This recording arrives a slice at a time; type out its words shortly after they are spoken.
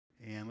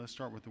Let's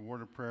start with the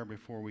word of prayer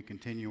before we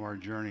continue our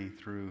journey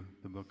through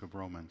the book of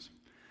Romans.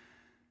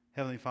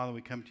 Heavenly Father,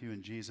 we come to you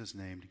in Jesus'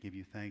 name to give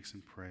you thanks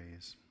and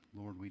praise.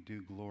 Lord, we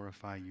do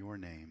glorify your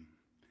name.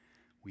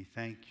 We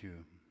thank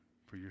you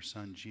for your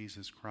Son,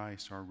 Jesus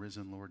Christ, our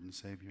risen Lord and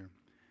Savior.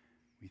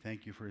 We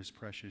thank you for his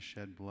precious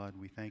shed blood.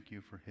 We thank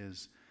you for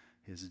his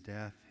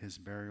death, his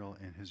burial,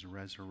 and his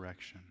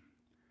resurrection.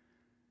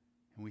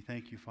 And we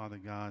thank you, Father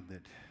God,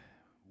 that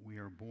we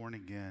are born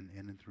again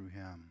in and through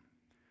him.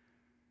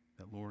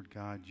 That, Lord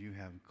God, you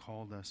have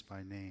called us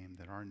by name,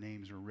 that our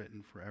names are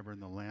written forever in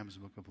the Lamb's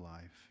book of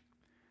life.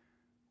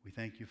 We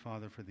thank you,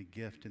 Father, for the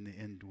gift and the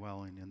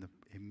indwelling and the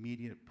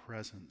immediate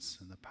presence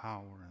and the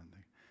power and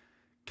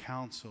the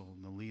counsel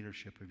and the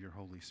leadership of your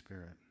Holy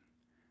Spirit.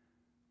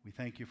 We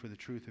thank you for the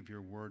truth of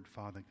your word,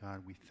 Father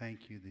God. We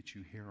thank you that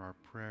you hear our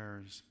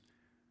prayers.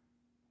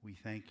 We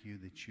thank you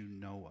that you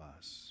know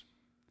us.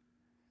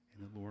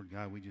 And that, Lord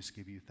God, we just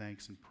give you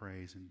thanks and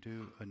praise, and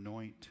do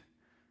anoint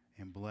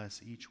and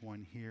bless each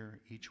one here,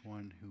 each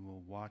one who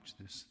will watch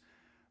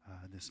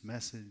this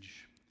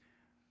message.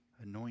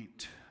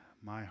 Anoint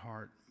my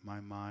heart, my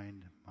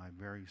mind, my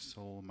very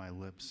soul, my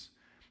lips,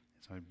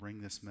 as I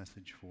bring this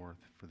message forth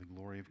for the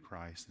glory of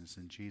Christ. And it's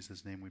in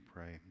Jesus' name we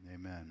pray.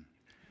 Amen.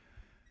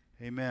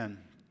 Amen.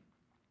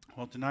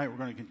 Well, tonight we're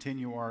going to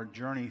continue our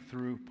journey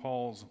through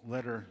Paul's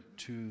letter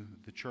to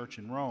the church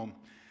in Rome.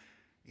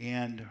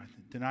 And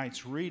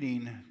tonight's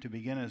reading, to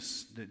get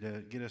us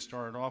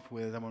started off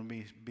with, I'm going to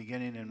be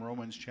beginning in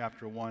Romans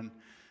chapter 1,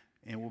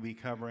 and I'm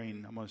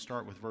going to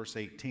start with verse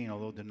 18,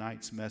 although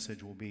tonight's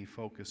message will be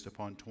focused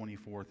upon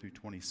 24 through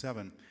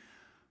 27.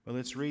 But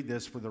let's read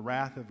this. For the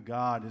wrath of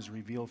God is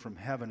revealed from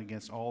heaven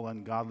against all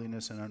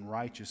ungodliness and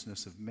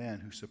unrighteousness of men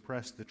who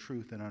suppress the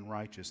truth in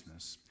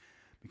unrighteousness.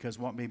 Because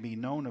what may be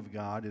known of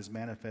God is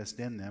manifest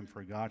in them,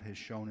 for God has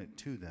shown it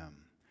to them.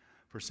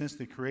 For since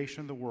the creation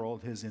of the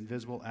world, his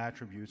invisible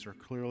attributes are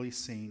clearly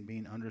seen,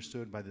 being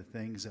understood by the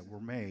things that were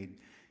made,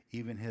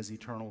 even his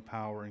eternal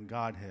power and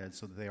Godhead,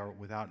 so that they are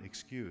without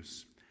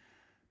excuse.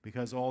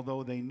 Because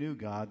although they knew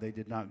God, they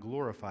did not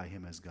glorify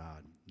him as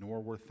God,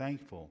 nor were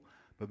thankful,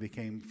 but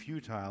became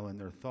futile in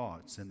their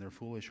thoughts, and their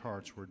foolish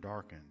hearts were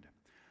darkened.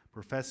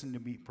 Professing to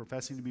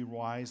be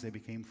wise, they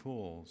became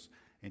fools,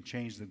 and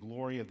changed the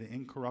glory of the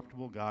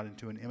incorruptible God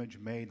into an image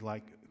made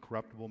like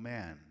corruptible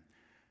man,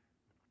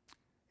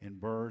 in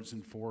birds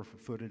and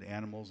four-footed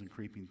animals and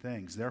creeping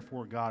things.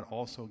 Therefore God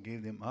also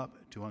gave them up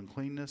to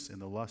uncleanness in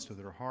the lust of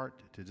their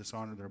heart, to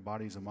dishonor their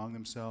bodies among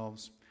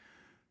themselves,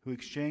 who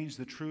exchanged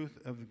the truth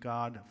of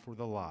God for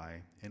the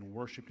lie, and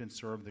worshipped and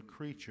served the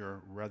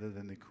creature rather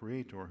than the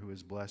Creator, who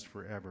is blessed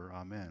forever.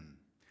 Amen.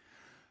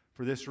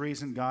 For this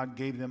reason God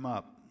gave them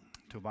up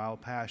to vile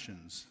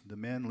passions. The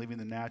men, leaving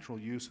the natural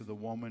use of the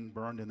woman,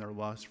 burned in their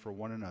lust for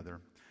one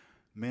another,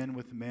 men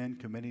with men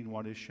committing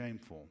what is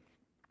shameful,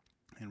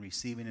 and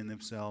receiving in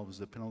themselves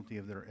the penalty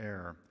of their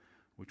error,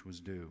 which was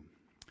due.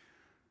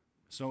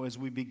 So as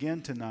we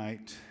begin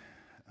tonight,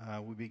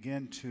 we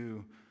begin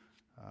to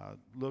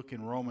look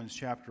in Romans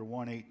chapter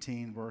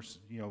 1:18,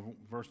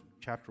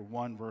 chapter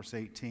 1, verse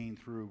 18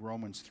 through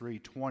Romans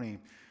 3:20.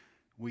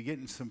 We get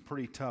in some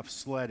pretty tough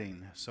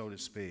sledding, so to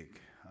speak.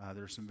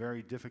 There's some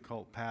very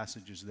difficult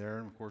passages there,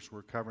 and of course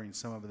we're covering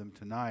some of them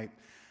tonight.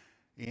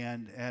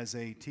 And as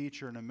a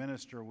teacher and a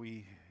minister,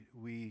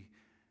 we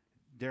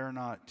dare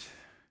not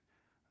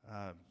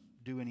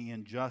do any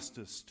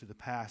injustice to the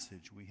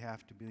passage. We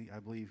have to be, I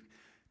believe,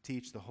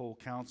 teach the whole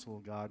counsel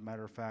of God.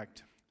 Matter of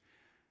fact,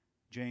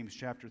 James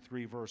chapter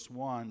 3 verse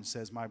 1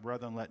 says, "My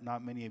brethren, let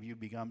not many of you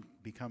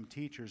become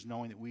teachers,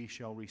 knowing that we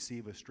shall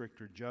receive a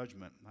stricter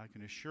judgment." I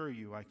can assure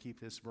you I keep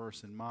this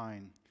verse in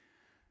mind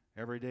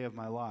every day of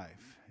my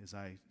life as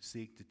I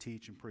seek to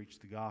teach and preach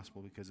the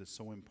gospel, because it's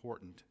so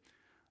important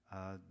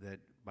that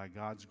by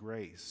God's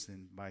grace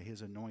and by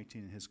his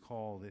anointing and his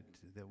call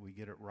that we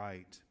get it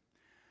right.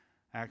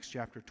 Acts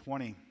chapter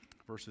 20,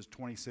 verses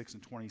 26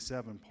 and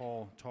 27,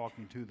 Paul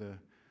talking to the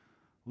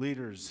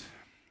leaders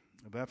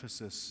of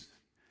Ephesus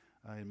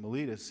in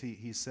Miletus,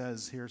 he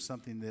says here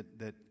something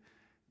that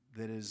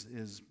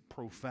is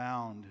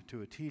profound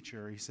to a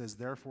teacher. He says,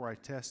 "Therefore I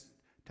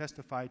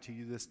testify to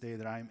you this day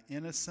that I am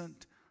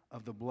innocent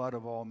of the blood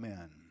of all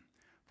men,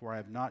 for I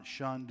have not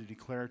shunned to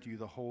declare to you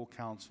the whole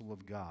counsel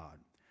of God."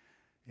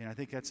 And I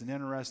think that's an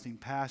interesting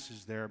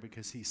passage there,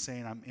 because he's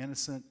saying, I'm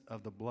innocent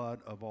of the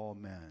blood of all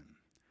men.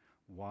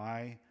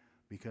 Why?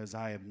 Because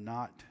I have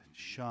not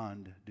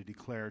shunned to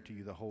declare to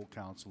you the whole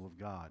counsel of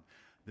God.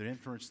 The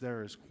inference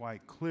there is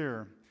quite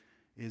clear,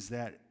 is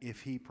that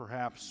if he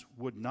perhaps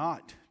would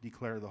not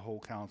declare the whole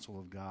counsel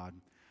of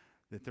God,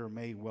 that there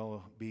may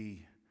well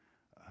be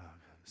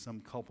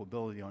some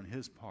culpability on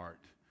his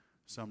part,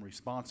 some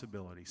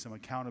responsibility, some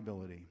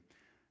accountability,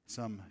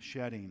 some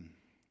shedding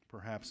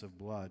perhaps of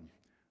blood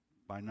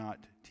by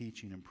not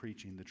teaching and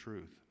preaching the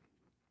truth.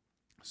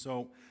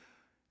 So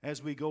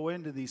as we go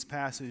into these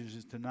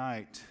passages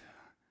tonight,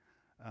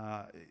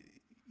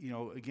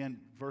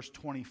 again, verse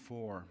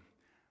 24,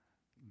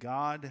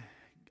 God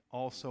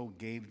also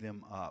gave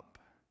them up.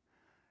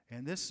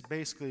 And this is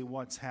basically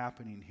what's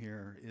happening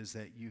here, is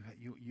that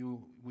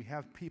we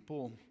have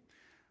people,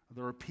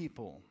 there are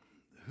people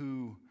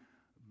who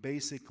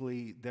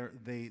basically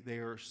they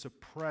are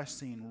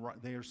suppressing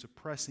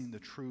the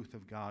truth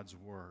of God's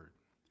word.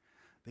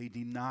 They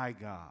deny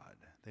God.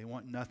 They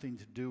want nothing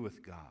to do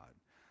with God.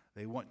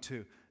 They want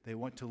to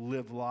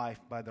live life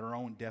by their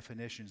own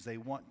definitions. They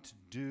want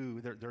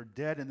to they're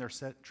dead in their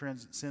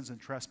sins and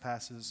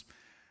trespasses,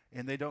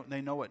 and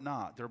they know it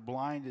not. They're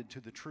blinded to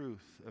the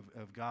truth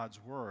of God's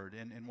word.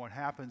 And what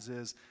happens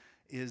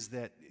is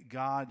that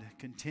God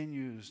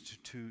continues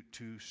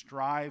to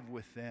strive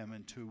with them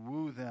and to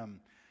woo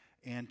them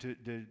and to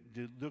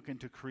look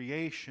into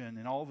creation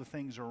and all the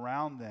things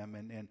around them.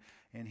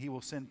 And he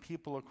will send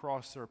people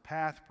across their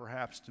path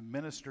perhaps to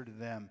minister to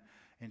them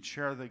and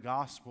share the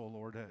gospel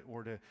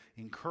or to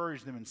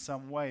encourage them in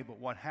some way. But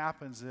what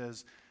happens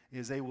is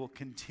they will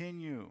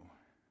continue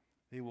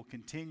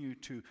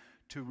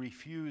to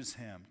refuse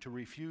him, to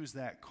refuse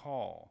that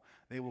call.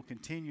 They will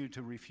continue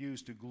to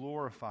refuse to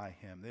glorify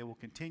him. They will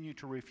continue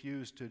to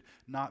refuse to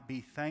not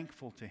be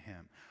thankful to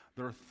him.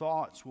 Their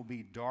thoughts will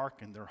be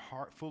darkened. Their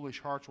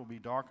foolish hearts will be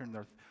darkened.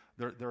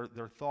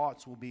 Their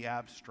thoughts will be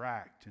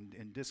abstract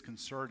and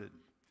disconcerted.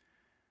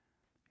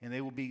 And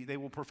they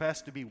will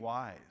profess to be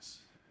wise.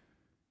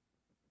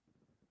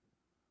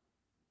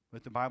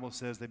 But the Bible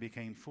says they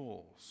became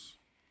fools.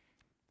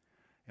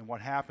 And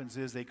what happens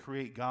is they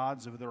create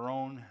gods of their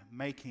own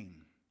making.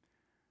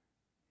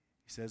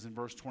 He says in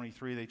verse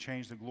 23, they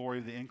changed the glory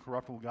of the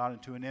incorruptible God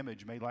into an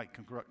image made like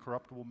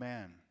corruptible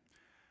man.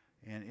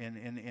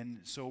 And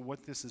so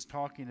what this is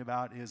talking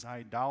about is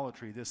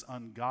idolatry, this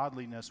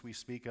ungodliness we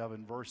speak of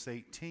in verse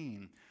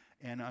 18,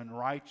 and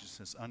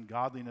unrighteousness.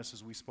 Ungodliness,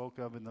 as we spoke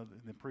of in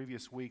the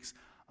previous weeks,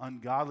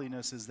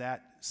 ungodliness is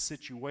that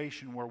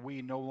situation where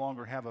we no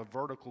longer have a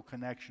vertical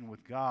connection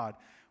with God.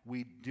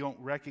 We don't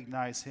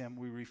recognize him.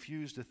 We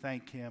refuse to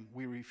thank him.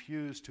 We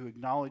refuse to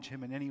acknowledge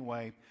him in any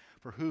way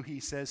for who he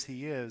says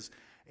he is.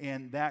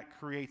 And that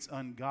creates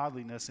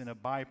ungodliness. And a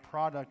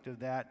byproduct of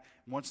that,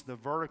 once the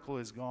vertical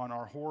is gone,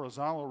 our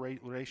horizontal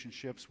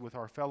relationships with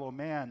our fellow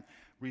man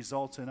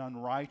results in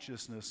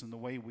unrighteousness in the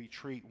way we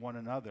treat one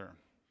another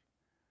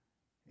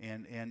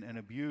and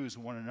abuse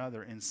one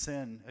another and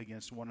sin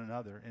against one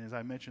another. And as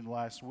I mentioned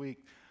last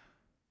week,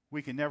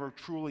 we can never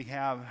truly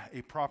have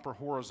a proper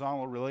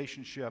horizontal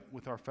relationship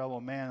with our fellow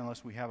man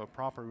unless we have a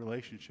proper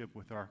relationship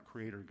with our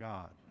Creator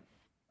God.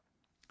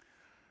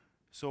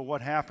 So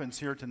what happens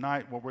here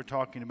tonight, what we're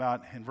talking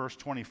about in verse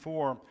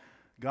 24,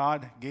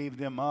 God gave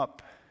them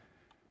up.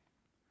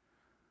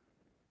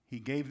 He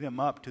gave them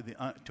up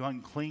to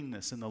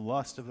uncleanness and the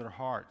lust of their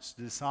hearts,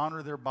 to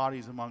dishonor their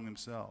bodies among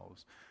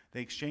themselves.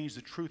 They exchanged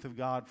the truth of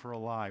God for a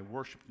lie,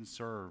 worshiped and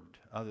served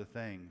other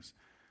things.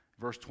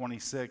 Verse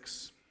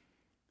 26,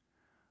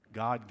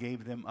 God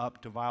gave them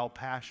up to vile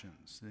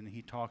passions. And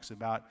he talks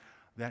about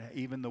that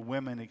even the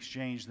women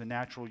exchanged the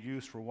natural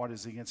use for what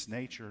is against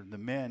nature. The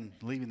men,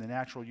 leaving the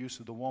natural use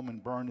of the woman,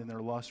 burned in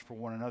their lust for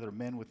one another,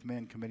 men with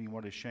men committing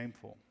what is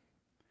shameful.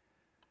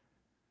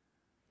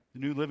 The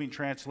New Living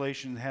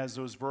Translation has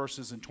those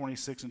verses in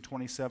 26 and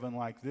 27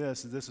 like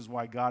this. This is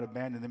why God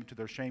abandoned them to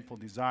their shameful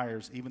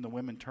desires. Even the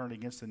women turned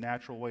against the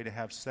natural way to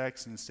have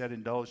sex and instead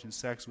indulged in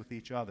sex with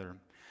each other.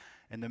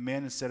 And the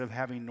men, instead of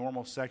having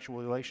normal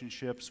sexual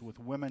relationships with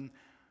women,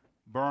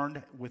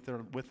 burned with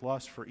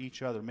lust for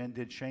each other. Men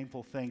did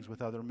shameful things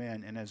with other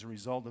men, and as a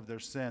result of their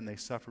sin, they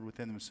suffered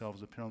within themselves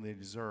the penalty they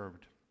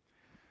deserved.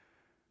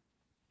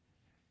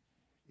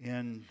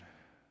 In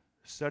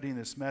studying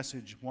this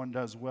message, one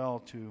does well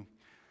to,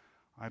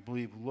 I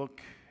believe,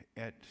 look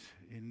at,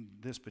 in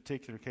this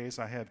particular case,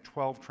 I have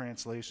 12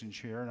 translations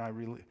here,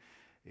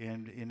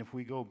 and if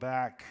we go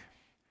back,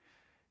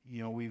 we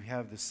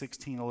have the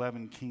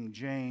 1611 King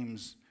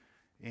James,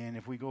 and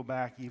if we go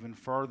back even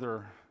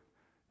further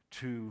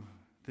to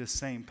this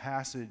same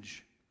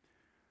passage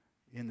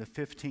in the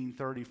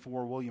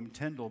 1534 William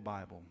Tyndale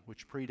Bible,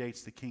 which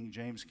predates the King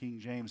James. King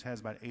James has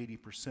about 80%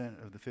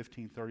 of the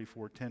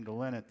 1534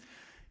 Tyndale in it.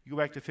 You go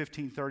back to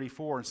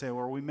 1534 and say,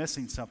 well, are we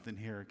missing something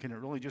here? Can it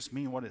really just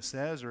mean what it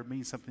says, or it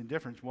means something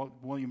different? Well,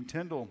 William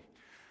Tyndale,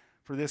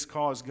 for this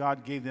cause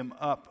God gave them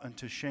up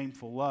unto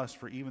shameful lust,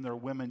 for even their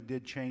women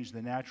did change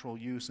the natural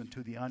use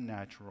unto the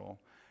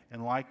unnatural.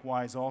 And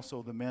likewise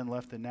also the men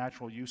left the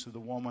natural use of the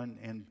woman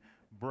and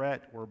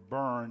bret or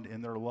burned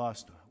in their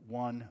lust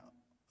one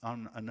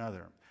on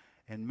another.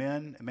 And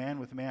man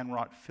with man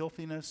wrought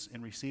filthiness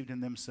and received in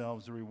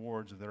themselves the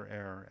rewards of their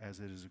error, as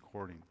it is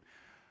according.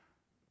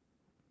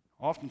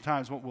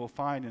 Oftentimes what we'll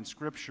find in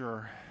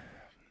Scripture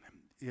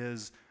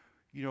is,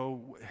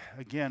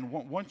 again,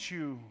 once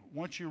you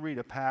read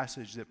a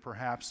passage that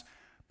perhaps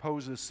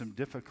poses some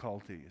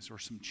difficulties or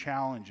some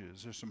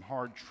challenges or some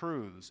hard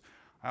truths,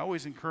 I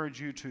always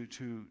encourage you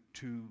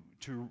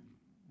to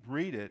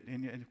read it.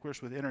 And of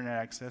course, with internet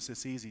access,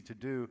 it's easy to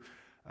do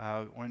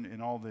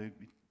in all the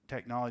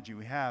technology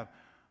we have.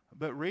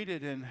 But read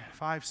it in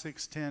 5,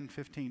 6, 10,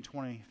 15,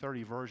 20,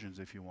 30 versions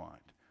if you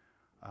want.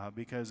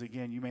 Because,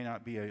 again, you may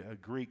not be a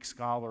Greek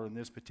scholar in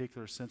this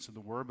particular sense of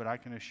the word, but I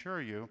can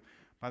assure you,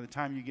 By the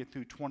time you get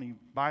through 20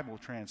 Bible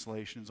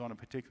translations on a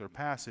particular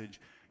passage,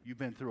 you've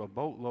been through a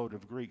boatload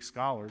of Greek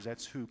scholars.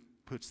 That's who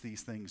puts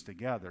these things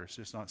together. It's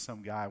just not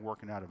some guy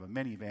working out of a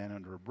minivan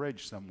under a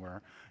bridge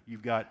somewhere.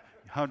 You've got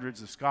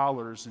hundreds of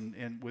scholars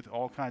and with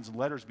all kinds of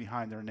letters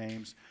behind their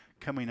names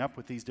coming up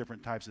with these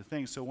different types of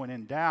things. So when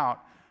in doubt,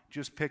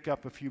 just pick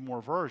up a few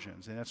more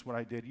versions. And that's what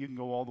I did. You can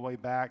go all the way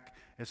back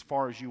as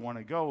far as you want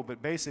to go,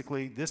 but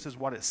basically this is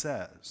what it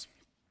says.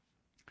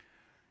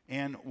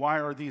 And why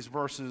are these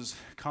verses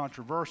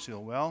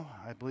controversial? Well,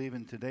 I believe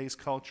in today's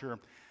culture,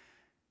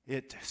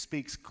 it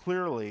speaks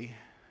clearly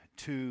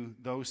to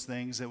those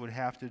things that would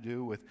have to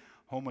do with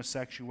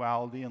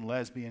homosexuality and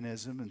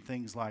lesbianism and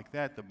things like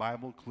that. The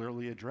Bible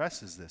clearly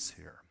addresses this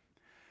here.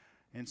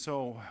 And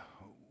so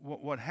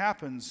what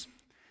happens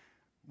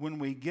when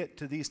we get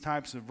to these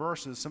types of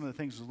verses, some of the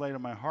things that was laid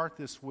on my heart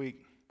this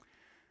week,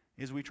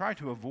 is we try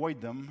to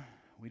avoid them.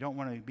 We don't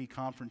want to be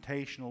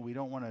confrontational. We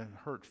don't want to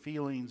hurt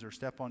feelings or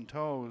step on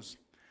toes.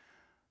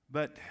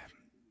 But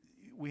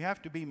we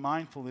have to be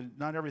mindful that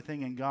not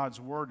everything in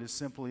God's Word is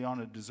simply on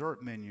a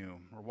dessert menu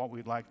or what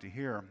we'd like to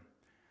hear.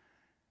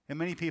 And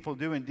many people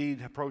do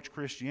indeed approach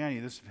Christianity.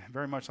 This is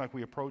very much like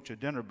we approach a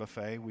dinner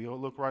buffet. We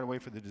look right away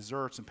for the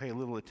desserts and pay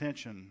little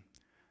attention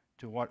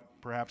to what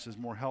perhaps is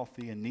more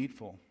healthy and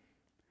needful.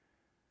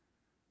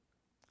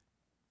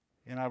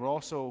 And I would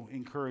also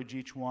encourage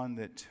each one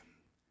that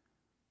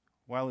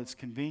while it's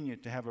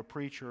convenient to have a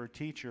preacher or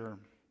teacher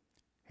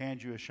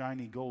hand you a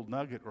shiny gold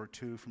nugget or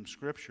two from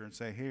Scripture and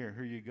say, here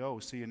you go,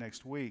 see you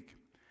next week,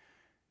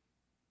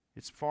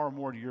 it's far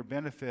more to your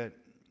benefit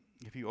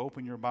if you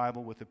open your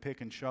Bible with a pick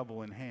and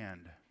shovel in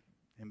hand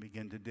and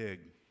begin to dig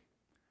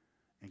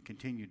and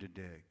continue to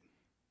dig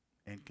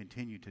and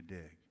continue to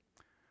dig.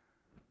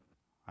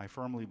 I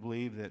firmly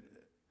believe that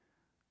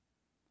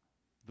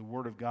the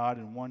Word of God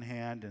in one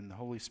hand and the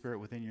Holy Spirit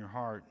within your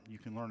heart, you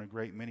can learn a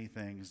great many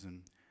things,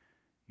 and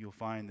you'll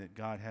find that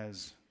God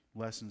has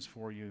lessons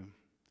for you,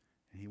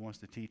 and He wants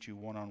to teach you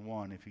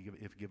one-on-one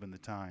if given the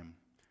time.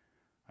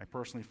 I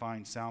personally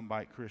find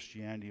soundbite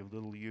Christianity of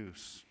little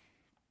use.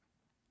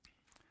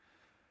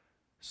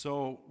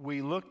 So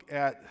we look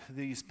at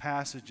these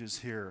passages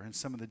here and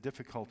some of the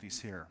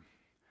difficulties here.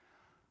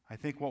 I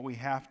think what we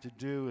have to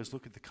do is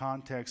look at the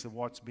context of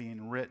what's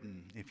being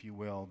written, if you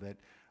will, that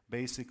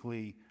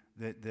basically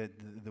that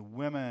the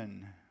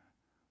women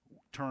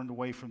turned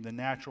away from the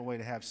natural way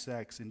to have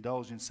sex,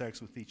 indulged in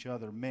sex with each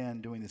other, men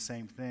doing the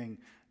same thing,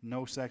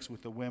 no sex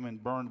with the women,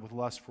 burned with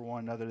lust for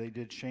one another, they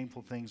did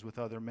shameful things with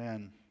other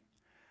men.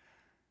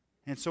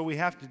 And so we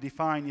have to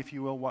define, if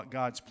you will, what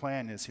God's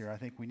plan is here. I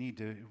think we need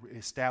to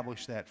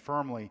establish that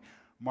firmly.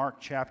 Mark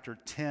chapter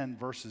 10,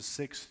 verses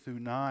 6 through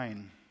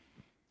 9.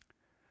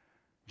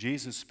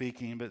 Jesus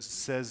speaking, but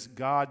says,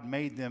 God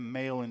made them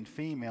male and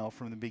female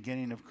from the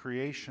beginning of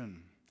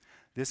creation.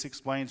 This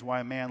explains why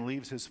a man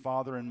leaves his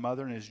father and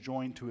mother and is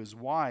joined to his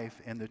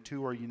wife, and the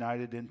two are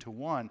united into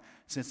one,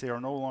 since they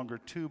are no longer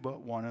two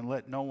but one, and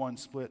let no one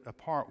split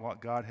apart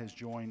what God has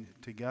joined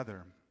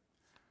together.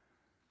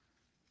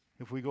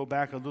 If we go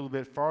back a little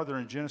bit farther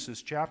in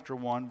Genesis chapter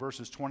 1,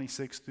 verses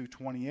 26 through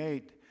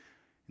 28,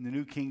 in the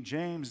New King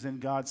James, then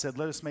God said,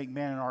 let us make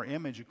man in our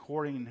image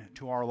according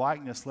to our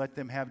likeness. Let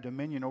them have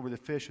dominion over the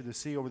fish of the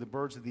sea, over the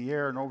birds of the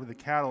air, and over the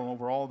cattle, and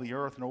over all the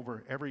earth, and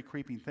over every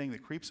creeping thing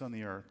that creeps on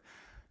the earth.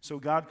 So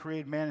God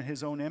created man in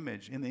His own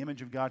image. In the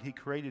image of God He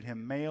created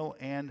him. Male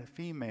and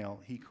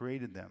female He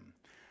created them.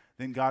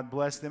 Then God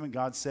blessed them, and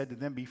God said to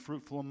them, be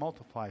fruitful and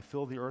multiply,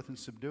 fill the earth and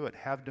subdue it.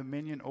 Have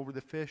dominion over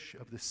the fish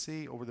of the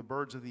sea, over the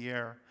birds of the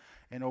air,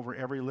 and over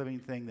every living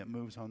thing that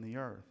moves on the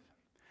earth.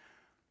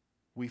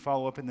 We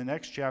follow up in the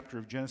next chapter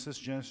of Genesis,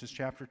 Genesis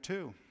chapter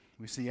 2.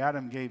 We see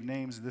Adam gave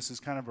names. This is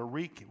kind of a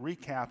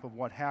recap of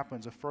what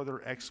happens, a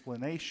further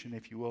explanation,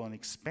 if you will, an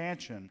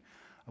expansion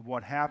of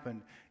what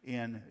happened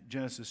in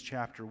Genesis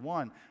chapter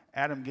 1.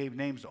 Adam gave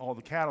names to all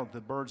the cattle, to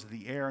the birds of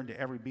the air, and to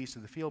every beast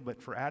of the field.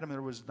 But for Adam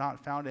there was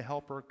not found a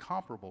helper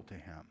comparable to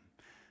him.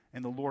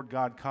 And the Lord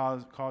God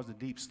caused a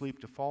deep sleep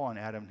to fall on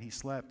Adam, and he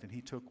slept. And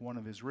he took one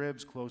of his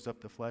ribs, closed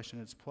up the flesh in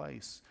its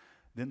place.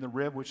 Then the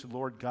rib which the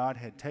Lord God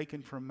had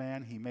taken from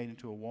man, He made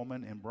into a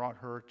woman and brought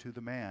her to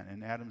the man.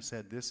 And Adam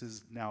said, this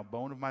is now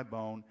bone of my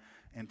bone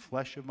and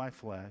flesh of my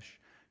flesh.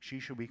 She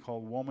shall be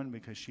called woman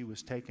because she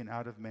was taken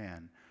out of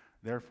man.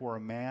 Therefore a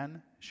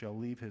man shall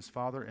leave his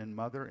father and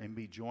mother and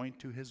be joined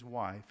to his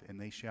wife, and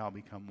they shall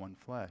become one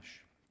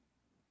flesh.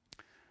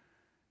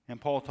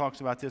 And Paul talks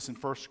about this in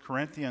 1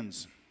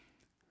 Corinthians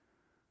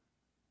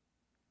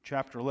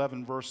chapter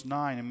 11, verse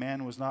 9. A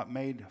man was not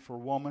made for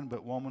woman,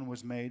 but woman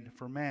was made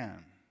for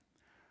man.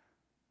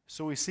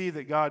 So we see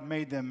that God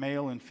made them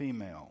male and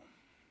female.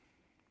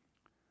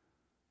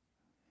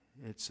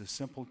 It's a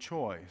simple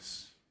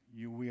choice.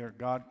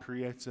 God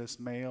creates us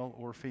male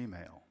or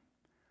female.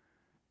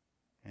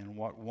 And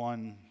what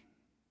one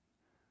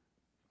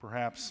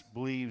perhaps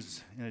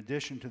believes in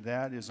addition to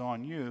that is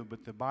on you,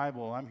 but the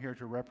Bible, I'm here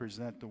to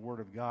represent the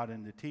Word of God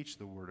and to teach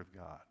the Word of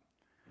God.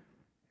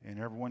 And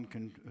everyone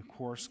can, of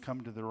course,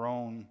 come to their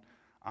own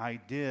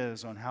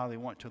ideas on how they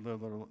want to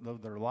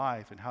live their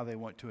life and how they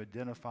want to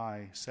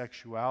identify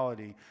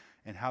sexuality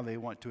and how they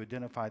want to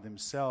identify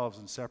themselves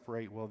and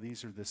separate, well,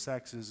 these are the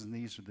sexes and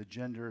these are the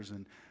genders,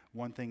 and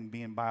one thing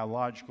being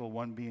biological,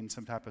 one being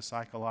some type of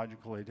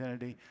psychological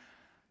identity.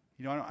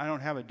 You know, I don't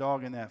have a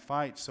dog in that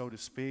fight, so to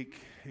speak,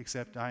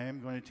 except I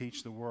am going to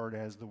teach the word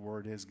as the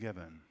word is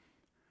given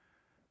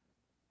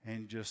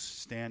and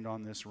just stand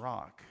on this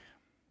rock.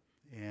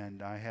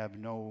 And I have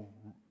no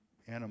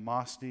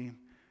animosity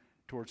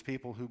towards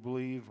people who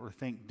believe or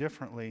think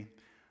differently,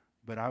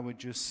 but I would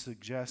just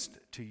suggest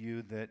to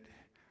you that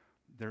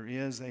there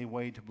is a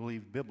way to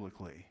believe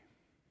biblically,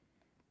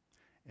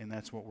 and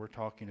that's what we're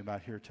talking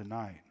about here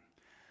tonight.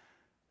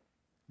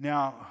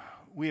 Now,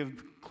 we have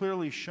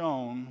clearly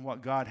shown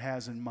what God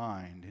has in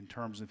mind in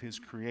terms of his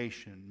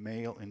creation,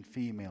 male and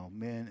female,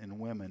 men and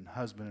women,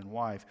 husband and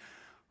wife.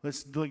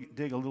 Let's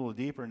dig a little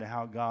deeper into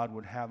how God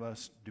would have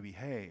us to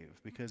behave,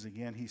 because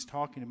again, he's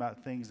talking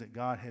about things that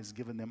God has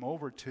given them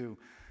over to,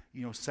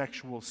 you know,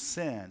 sexual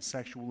sin,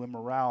 sexual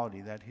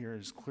immorality. That here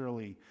is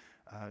clearly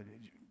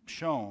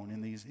shown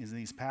in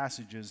these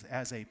passages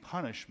as a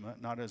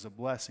punishment, not as a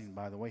blessing,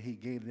 by the way. He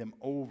gave them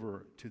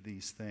over to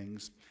these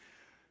things.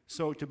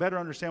 So to better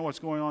understand what's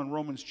going on in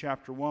Romans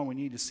chapter 1, we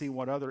need to see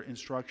what other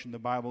instruction the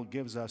Bible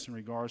gives us in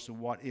regards to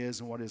what is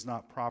and what is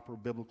not proper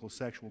biblical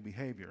sexual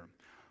behavior.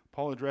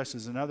 Paul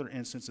addresses another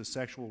instance of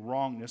sexual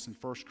wrongness in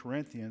 1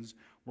 Corinthians,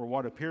 where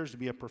what appears to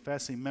be a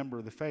professing member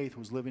of the faith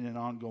was living in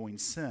ongoing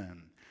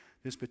sin.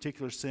 This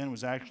particular sin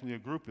was actually a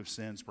group of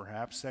sins,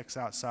 perhaps, sex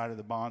outside of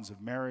the bonds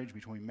of marriage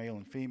between male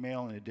and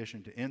female, in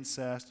addition to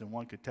incest, and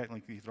one could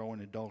technically throw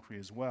in adultery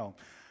as well.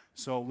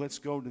 So let's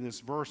go to this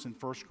verse in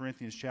 1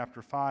 Corinthians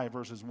chapter 5,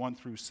 verses 1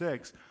 through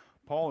 6.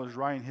 Paul is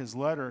writing his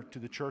letter to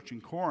the church in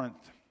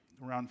Corinth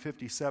around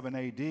 57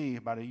 AD,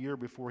 about a year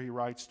before he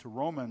writes to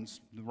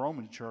the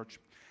Roman church.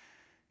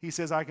 He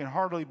says, I can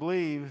hardly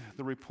believe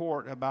the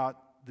report about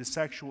the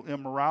sexual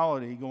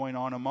immorality going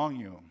on among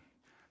you,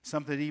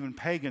 something that even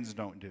pagans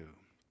don't do.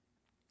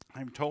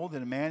 I'm told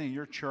that a man in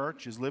your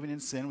church is living in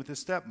sin with his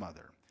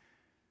stepmother.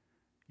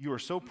 You are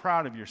so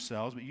proud of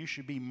yourselves, but you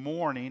should be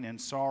mourning and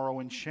sorrow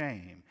and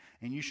shame,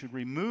 and you should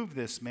remove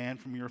this man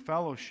from your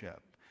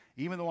fellowship.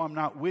 Even though I'm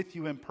not with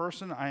you in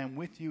person, I am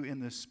with you in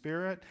the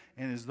spirit,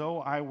 and as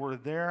though I were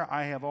there,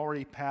 I have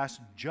already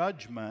passed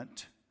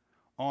judgment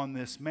on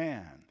this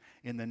man.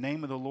 In the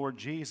name of the Lord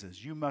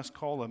Jesus, you must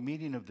call a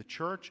meeting of the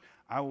church.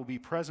 I will be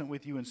present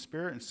with you in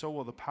spirit, and so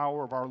will the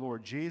power of our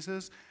Lord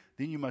Jesus.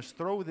 Then you must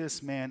throw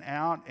this man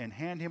out and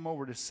hand him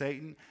over to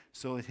Satan,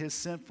 so that his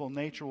sinful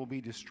nature will be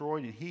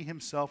destroyed, and he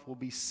himself will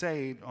be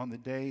saved on the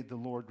day the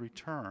Lord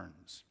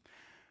returns.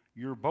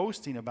 Your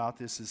boasting about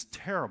this is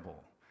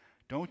terrible.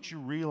 Don't you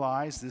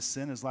realize this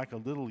sin is like a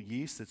little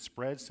yeast that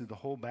spreads through the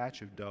whole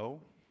batch of dough?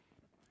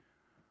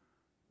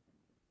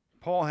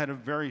 Paul had a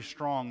very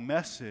strong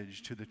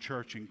message to the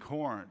church in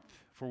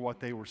Corinth for what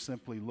they were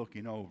simply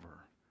looking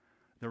over.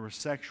 There was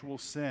sexual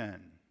sin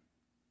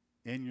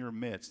in your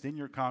midst, in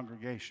your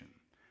congregation.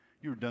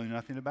 You were doing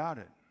nothing about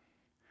it.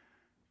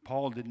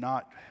 Paul did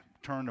not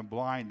turn a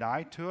blind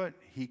eye to it.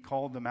 He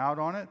called them out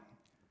on it.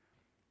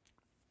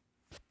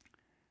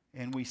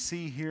 And we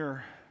see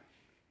here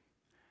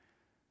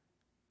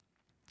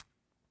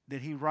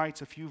that he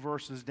writes a few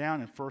verses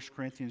down in 1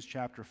 Corinthians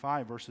chapter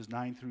 5, verses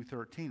 9 through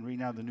 13. Read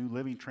now the New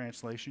Living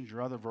Translations.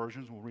 Your other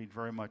versions will read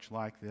very much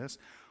like this.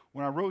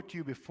 When I wrote to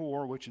you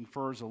before, which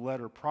infers a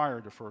letter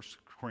prior to 1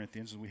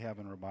 Corinthians, as we have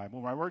in our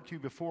Bible, when I wrote to you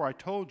before, I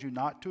told you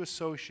not to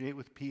associate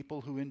with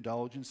people who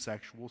indulge in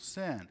sexual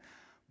sin.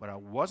 But I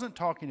wasn't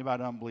talking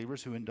about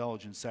unbelievers who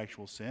indulge in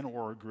sexual sin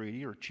or are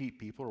greedy or cheat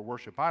people or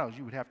worship idols.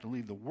 You would have to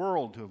leave the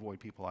world to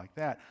avoid people like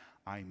that.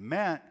 I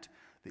meant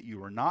that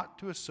you are not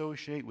to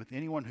associate with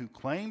anyone who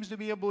claims to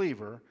be a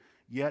believer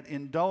yet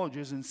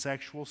indulges in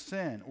sexual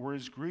sin, or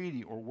is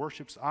greedy, or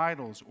worships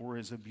idols, or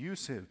is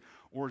abusive,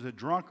 or is a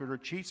drunkard, or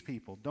cheats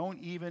people. Don't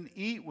even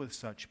eat with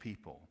such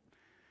people.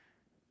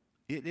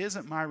 It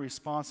isn't my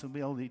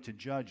responsibility to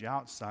judge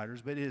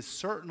outsiders, but it is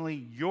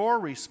certainly your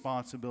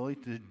responsibility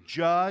to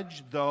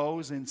judge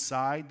those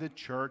inside the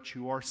church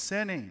who are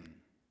sinning.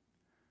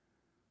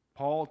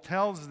 Paul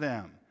tells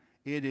them,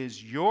 it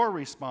is your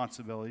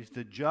responsibility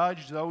to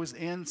judge those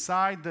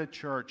inside the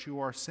church who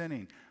are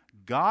sinning.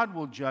 God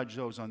will judge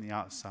those on the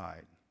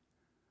outside.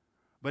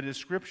 But as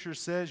Scripture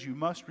says, you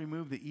must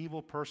remove the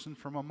evil person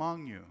from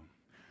among you.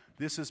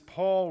 This is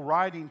Paul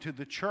writing to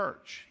the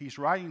church. He's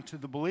writing to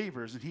the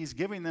believers, and he's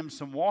giving them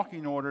some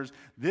walking orders.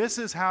 This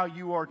is how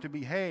you are to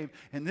behave,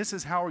 and this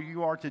is how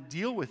you are to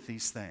deal with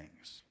these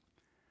things.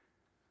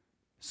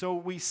 So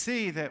we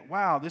see that,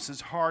 wow, this is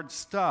hard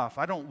stuff.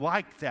 I don't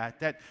like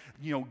that. That,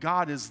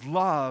 God is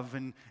love,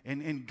 and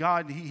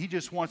God, he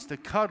just wants to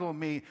cuddle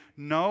me.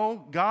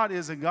 No, God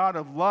is a God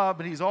of love,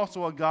 but he's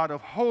also a God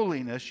of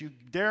holiness. You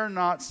dare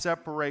not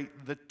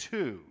separate the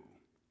two.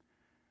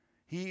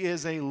 He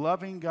is a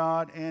loving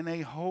God and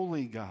a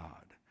holy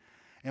God.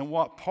 And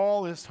what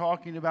Paul is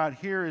talking about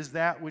here is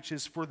that which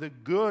is for the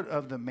good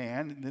of the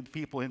man and the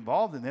people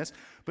involved in this,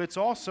 but it's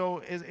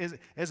also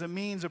as a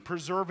means of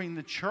preserving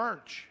the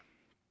church.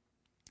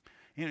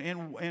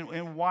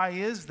 And why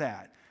is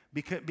that?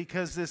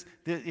 Because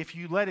if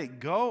you let it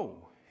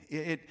go,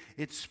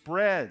 it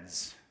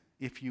spreads,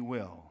 if you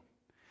will.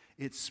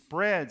 It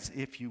spreads,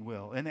 if you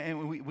will.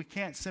 And we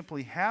can't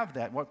simply have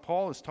that. What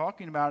Paul is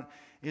talking about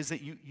is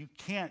that you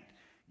can't,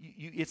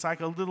 it's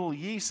like a little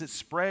yeast that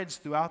spreads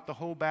throughout the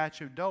whole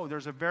batch of dough.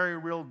 There's a very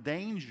real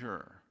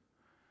danger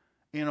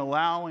in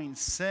allowing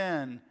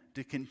sin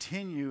to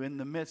continue in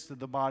the midst of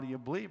the body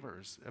of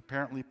believers.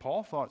 Apparently,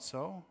 Paul thought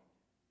so.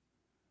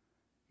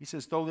 He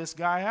says, throw this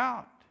guy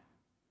out.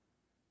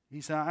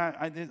 He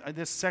said,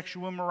 this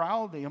sexual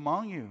immorality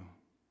among you.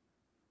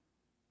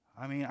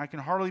 I mean, I can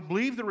hardly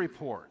believe the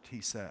report,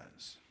 he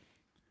says.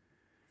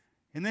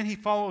 And then he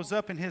follows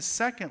up in his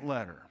second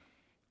letter,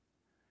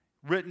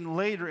 written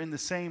later in the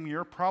same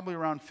year, probably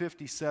around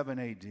 57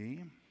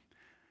 AD.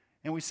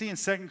 And we see in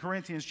 2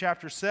 Corinthians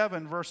chapter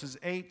 7, verses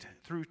 8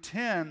 through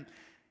 10,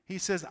 he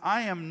says,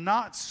 I am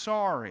not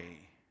sorry.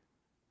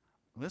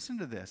 Listen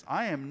to this.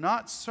 I am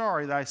not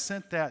sorry that I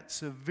sent that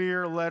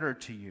severe letter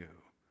to you.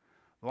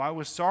 Though I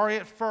was sorry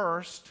at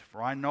first,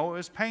 for I know it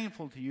was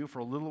painful to you for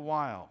a little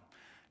while.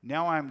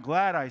 Now I am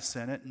glad I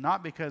sent it,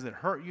 not because it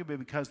hurt you, but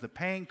because the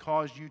pain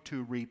caused you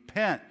to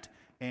repent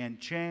and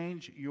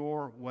change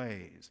your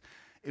ways.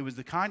 It was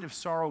the kind of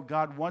sorrow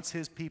God wants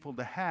his people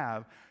to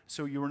have,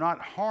 so you are not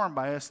harmed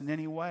by us in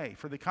any way.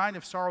 For the kind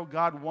of sorrow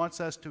God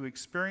wants us to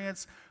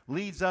experience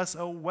leads us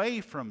away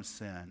from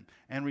sin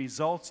and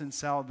results in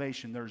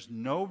salvation. There's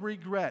no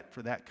regret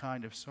for that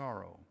kind of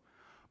sorrow.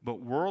 But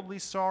worldly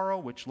sorrow,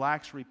 which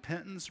lacks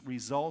repentance,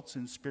 results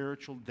in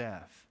spiritual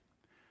death.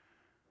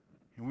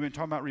 And we've been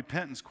talking about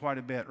repentance quite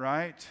a bit,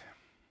 right?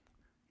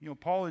 You know,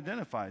 Paul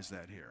identifies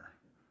that here.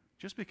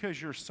 Just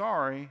because you're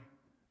sorry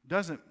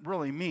doesn't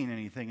really mean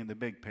anything in the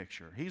big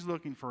picture. He's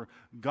looking for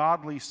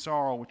godly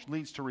sorrow, which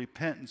leads to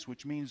repentance,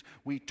 which means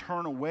we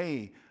turn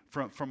away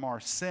from our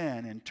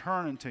sin and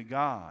turn into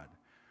God.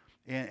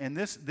 And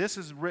this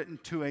is written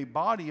to a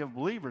body of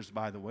believers,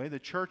 by the way, the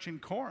church in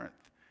Corinth.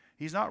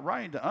 He's not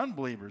writing to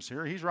unbelievers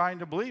here. He's writing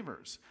to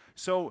believers.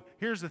 So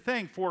here's the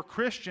thing. For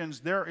Christians,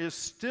 there is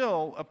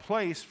still a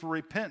place for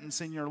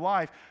repentance in your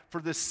life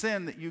for the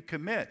sin that you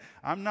commit.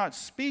 I'm not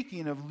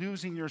speaking of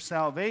losing your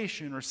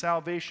salvation or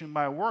salvation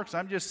by works.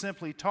 I'm just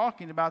simply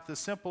talking about the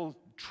simple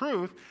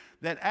truth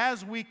that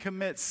as we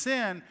commit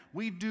sin,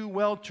 we do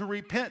well to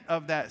repent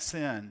of that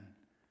sin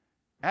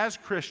as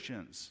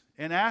Christians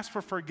and ask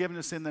for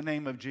forgiveness in the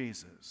name of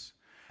Jesus.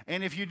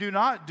 And if you do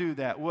not do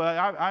that,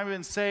 well, I've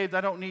been saved,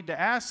 I don't need to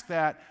ask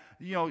that.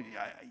 You're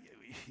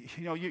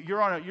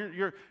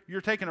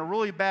taking a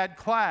really bad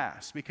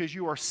class because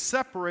you are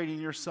separating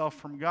yourself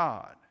from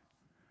God.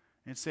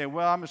 And say,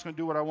 well, I'm just going to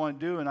do what I want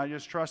to do, and I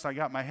just trust I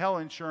got my hell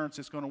insurance,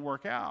 it's going to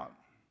work out.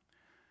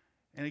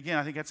 And again,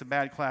 I think that's a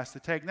bad class to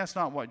take, and that's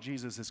not what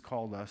Jesus has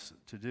called us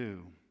to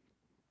do.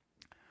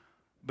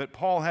 But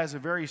Paul has a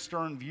very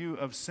stern view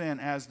of sin,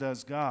 as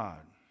does God.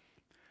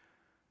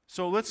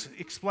 So let's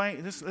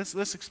explain this.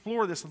 Let's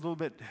explore this a little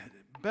bit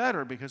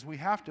better, because we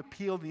have to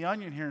peel the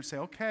onion here and say,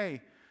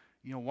 okay,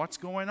 what's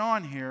going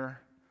on here?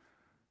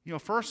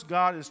 First,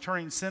 God is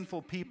turning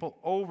sinful people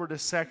over to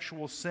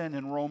sexual sin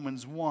in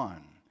Romans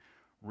 1.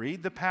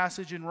 Read the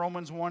passage in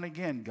Romans 1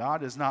 again.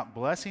 God is not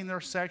blessing their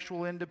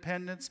sexual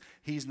independence.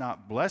 He's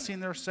not blessing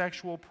their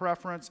sexual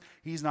preference.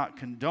 He's not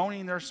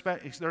condoning their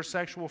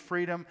sexual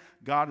freedom.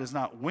 God is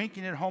not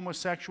winking at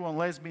homosexual and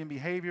lesbian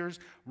behaviors.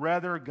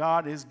 Rather,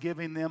 God is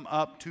giving them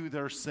up to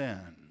their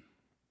sin.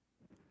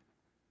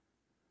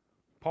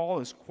 Paul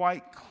is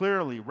quite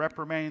clearly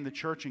reprimanding the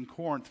church in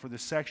Corinth for the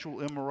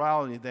sexual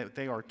immorality that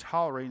they are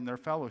tolerating in their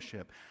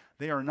fellowship.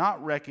 They are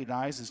not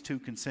recognized as two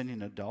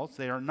consenting adults.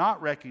 They are not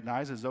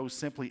recognized as those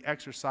simply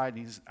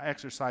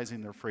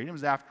exercising their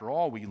freedoms. After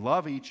all, we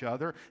love each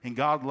other, and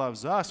God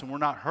loves us, and we're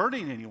not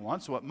hurting anyone,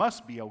 so it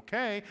must be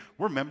okay.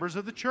 We're members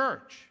of the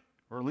church,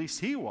 or at least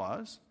he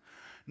was.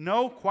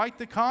 No, quite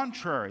the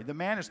contrary. The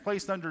man is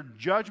placed under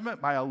judgment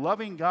by a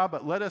loving God,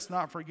 but let us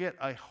not forget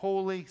a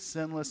holy,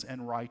 sinless,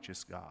 and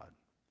righteous God.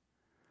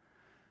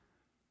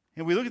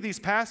 And we look at these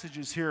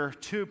passages here,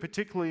 too,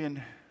 particularly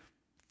in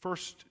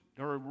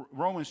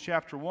Romans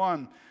chapter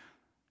 1,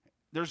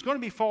 there's going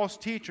to be false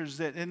teachers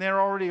and they're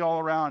already all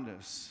around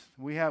us.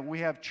 We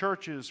have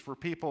churches for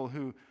people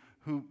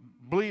who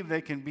believe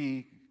they can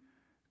be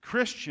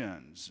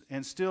Christians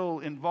and still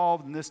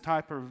involved in this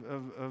type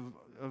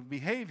of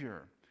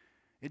behavior.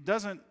 It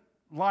doesn't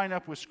line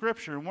up with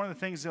Scripture. And one of the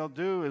things they'll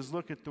do is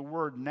look at the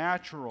word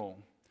natural,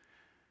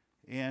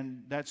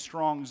 and that's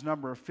Strong's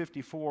number of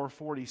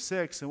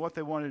 5446. And what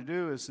they want to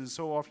do is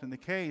so often the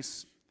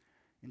case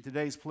in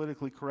today's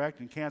politically correct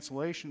and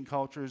cancellation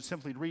culture, is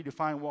simply to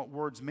redefine what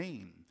words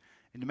mean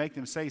and to make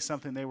them say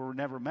something they were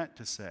never meant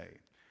to say.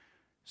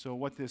 So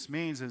what this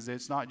means is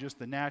it's not just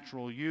the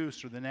natural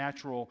use or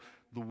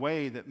the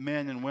way that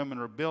men and women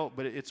are built,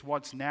 but it's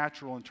what's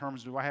natural in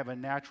terms of, do I have a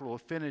natural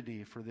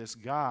affinity for this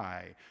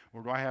guy?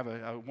 Or do I have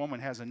a woman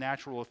has a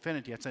natural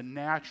affinity? It's a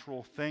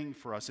natural thing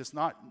for us. It's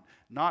not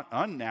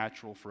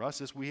unnatural for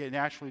us. It's we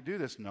naturally do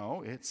this.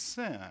 No, it's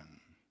sin.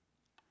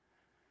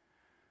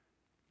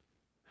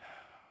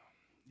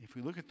 If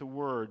we look at the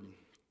word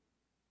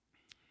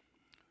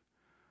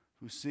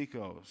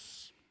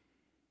phusikos,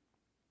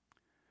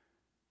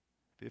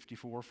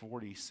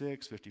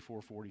 5446,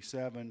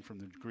 5447, from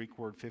the Greek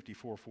word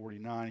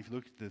 5449. If you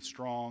look at the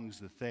Strongs,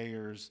 the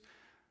Thayers,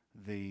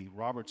 the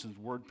Robertson's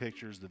Word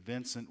Pictures, the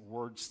Vincent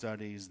Word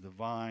Studies, the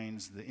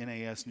Vines, the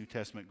NAS New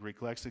Testament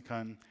Greek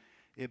Lexicon,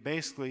 it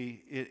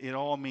basically, it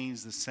all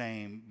means the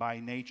same: by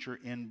nature,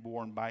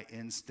 inborn, by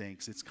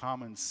instincts. It's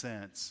common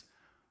sense.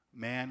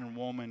 Man and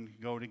woman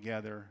go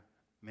together.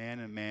 Man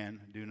and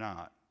man do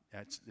not.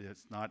 That's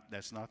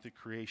not the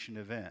creation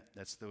event.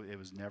 It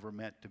was never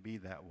meant to be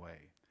that way.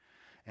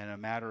 And a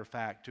matter of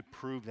fact, to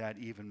prove that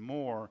even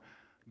more,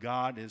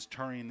 God is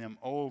turning them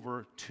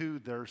over to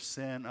their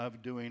sin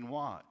of doing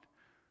what?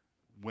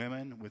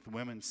 Women with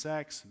women's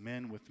sex,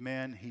 men with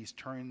men. He's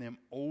turning them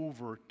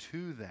over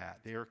to that.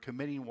 They are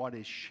committing what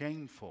is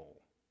shameful.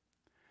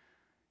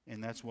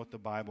 And that's what the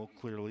Bible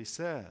clearly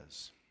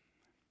says.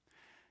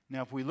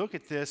 Now, if we look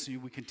at this,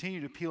 we continue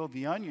to peel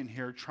the onion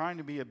here, trying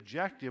to be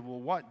objective. Well,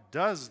 what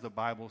does the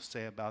Bible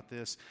say about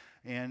this?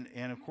 And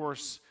of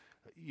course,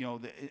 you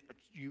know,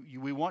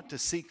 we want to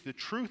seek the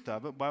truth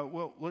of it, but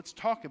let's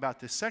talk about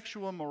this.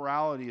 Sexual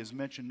immorality is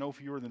mentioned no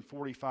fewer than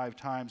 45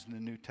 times in the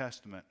New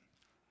Testament.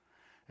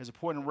 As a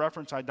point of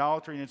reference,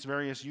 idolatry in its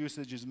various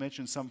usage is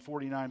mentioned some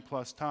 49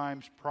 plus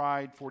times,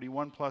 pride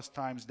 41 plus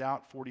times,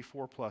 doubt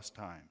 44 plus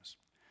times.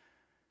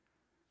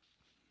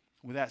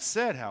 With that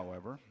said,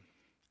 however,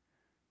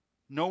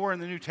 nowhere in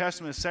the New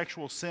Testament is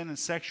sexual sin and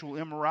sexual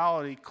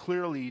immorality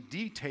clearly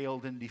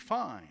detailed and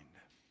defined.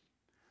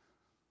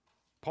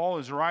 Paul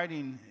is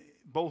writing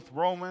both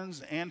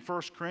Romans and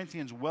 1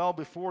 Corinthians well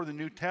before the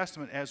New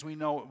Testament, as we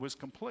know it was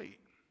complete.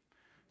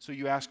 So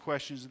you ask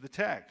questions of the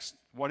text.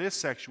 What is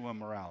sexual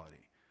immorality?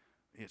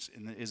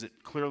 Is it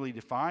clearly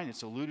defined?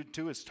 It's alluded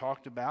to. It's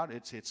talked about.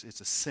 It's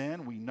a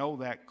sin. We know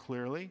that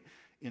clearly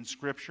in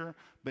Scripture.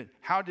 But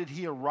how did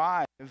he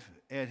arrive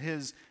at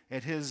his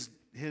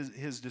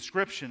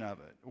description of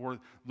it, or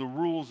the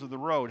rules of the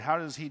road? How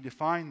does he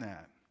define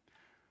that?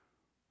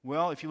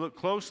 Well, if you look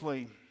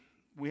closely,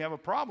 we have a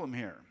problem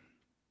here.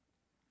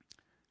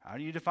 How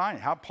do you define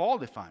it? How Paul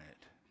defined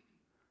it?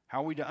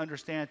 How are we to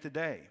understand it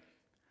today?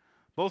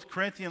 Both the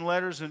Corinthian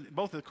letters,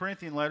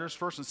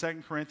 1st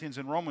and 2nd Corinthians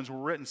and Romans, were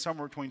written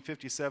somewhere between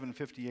 57 and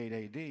 58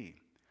 A.D.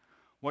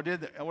 What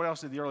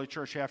else did the early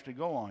church have to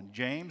go on?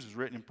 James was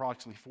written in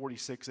approximately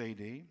 46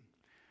 A.D.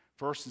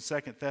 1st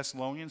and 2nd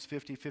Thessalonians,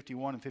 50,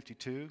 51, and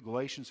 52.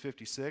 Galatians,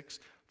 56.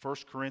 1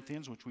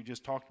 Corinthians, which we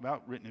just talked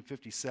about, written in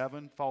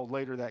 57, followed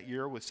later that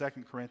year with 2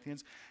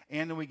 Corinthians.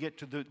 And then we get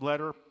to the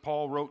letter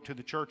Paul wrote to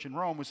the church in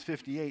Rome, was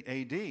 58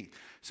 A.D.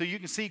 So you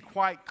can see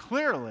quite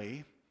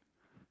clearly,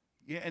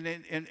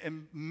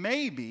 and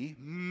maybe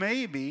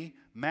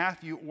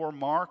Matthew or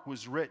Mark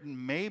was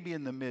written maybe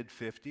in the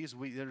mid-50s.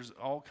 There's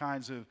all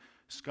kinds of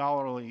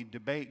scholarly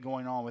debate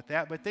going on with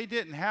that, but they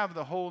didn't have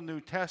the whole New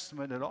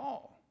Testament at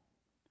all.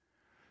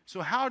 So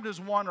how does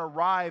one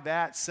arrive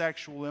at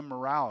sexual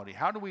immorality?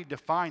 How do we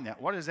define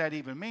that? What does that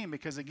even mean?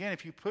 Because again,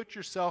 if you put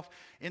yourself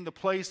in the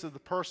place of the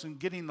person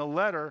getting the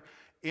letter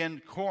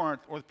in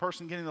Corinth or the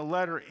person getting the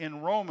letter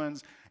in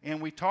Romans, and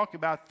we talk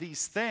about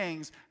these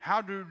things,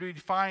 how do we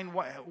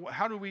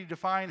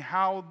define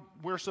how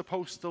we're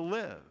supposed to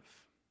live?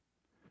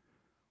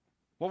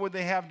 What would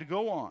they have to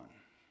go on?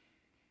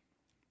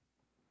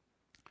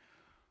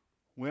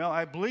 Well,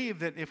 I believe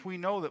that if we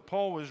know that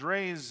Paul was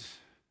raised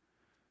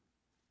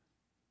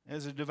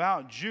as a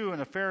devout Jew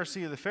and a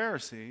Pharisee of the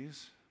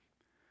Pharisees,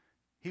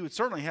 he would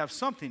certainly have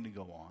something to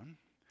go on.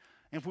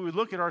 If we would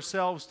look at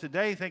ourselves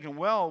today thinking,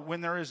 well,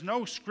 when there is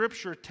no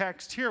scripture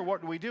text here,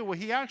 what do we do? Well,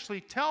 he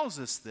actually tells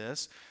us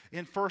this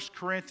in 1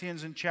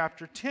 Corinthians in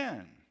chapter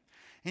 10.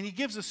 And he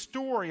gives a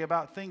story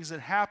about things that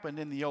happened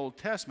in the Old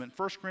Testament.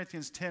 1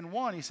 Corinthians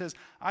 10:1, he says,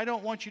 I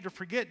don't want you to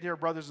forget, dear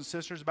brothers and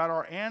sisters, about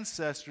our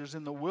ancestors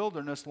in the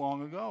wilderness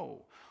long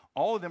ago.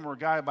 All of them were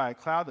guided by a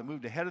cloud that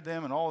moved ahead of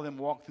them, and all of them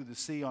walked through the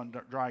sea on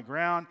dry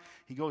ground.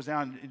 He goes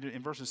down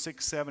in verses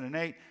 6, 7, and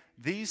 8.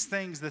 These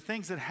things, the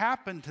things that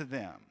happened to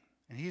them.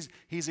 And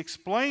he's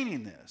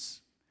explaining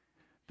this.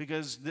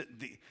 Because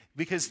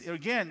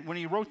again, when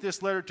he wrote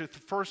this letter to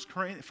 1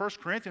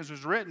 Corinthians, it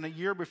was written a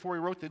year before he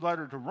wrote the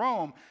letter to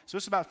Rome. So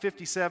it's about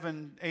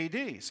 57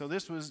 A.D. So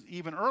this was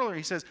even earlier.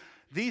 He says,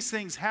 these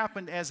things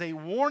happened as a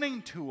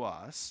warning to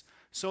us,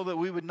 so that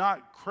we would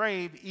not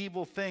crave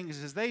evil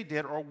things as they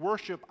did or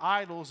worship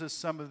idols as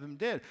some of them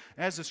did.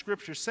 As the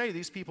scriptures say,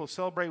 these people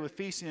celebrate with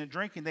feasting and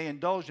drinking. They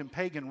indulge in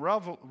pagan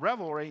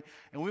revelry,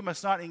 and we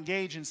must not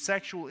engage in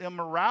sexual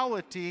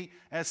immorality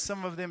as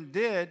some of them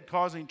did,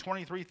 causing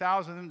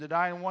 23,000 of them to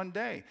die in one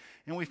day.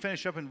 And we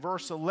finish up in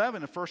verse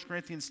 11 of 1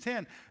 Corinthians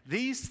 10.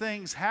 These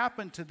things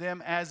happened to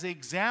them as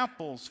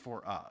examples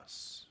for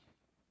us.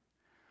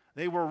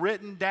 They were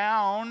written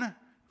down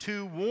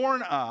to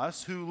warn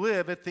us who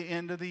live at the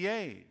end of the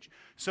age.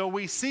 So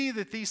we see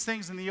that these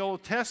things in the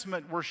Old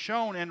Testament were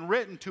shown and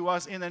written to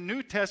us in the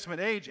New Testament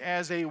age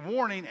as a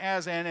warning,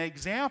 as an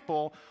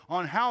example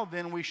on how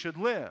then we should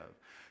live.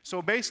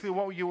 So basically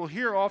what you will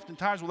hear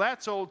oftentimes, well,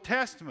 that's Old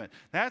Testament.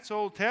 That's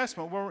Old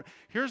Testament. Well,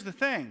 here's the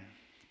thing.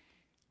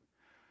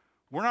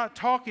 We're not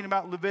talking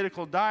about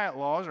Levitical diet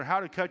laws or how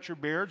to cut your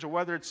beards or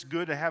whether it's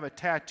good to have a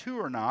tattoo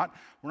or not.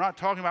 We're not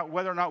talking about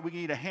whether or not we can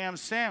eat a ham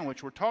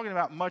sandwich. We're talking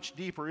about much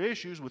deeper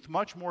issues with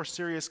much more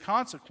serious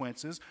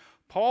consequences.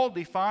 Paul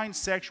defines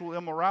sexual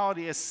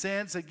immorality as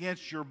sins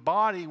against your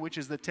body, which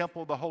is the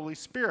temple of the Holy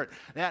Spirit.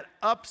 That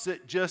ups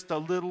it just a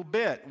little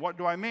bit. What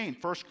do I mean?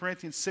 1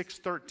 Corinthians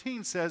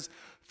 6:13 says,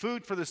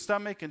 food for the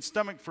stomach and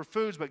stomach for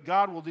foods, but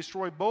God will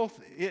destroy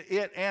both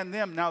it and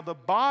them. Now the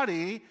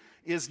body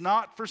is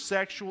not for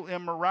sexual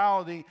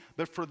immorality,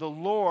 but for the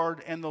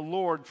Lord, and the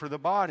Lord for the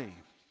body.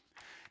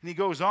 And he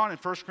goes on in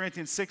 1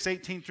 Corinthians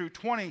 6:18 through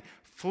 20,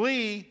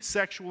 flee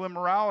sexual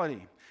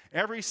immorality.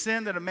 Every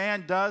sin that a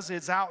man does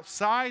is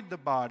outside the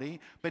body,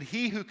 but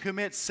he who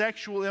commits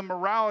sexual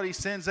immorality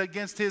sins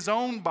against his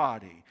own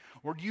body.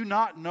 Or do you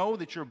not know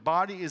that your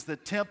body is the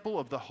temple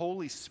of the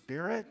Holy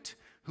Spirit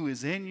who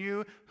is in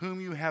you,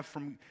 whom you have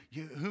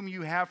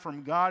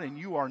from God, and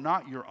you are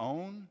not your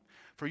own?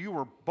 For you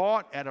were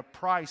bought at a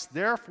price.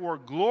 Therefore,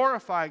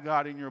 glorify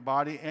God in your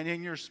body and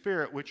in your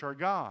spirit, which are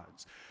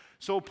God's.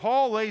 So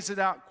Paul lays it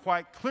out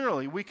quite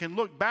clearly. We can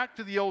look back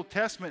to the Old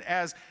Testament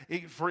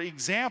for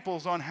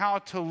examples on how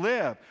to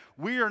live.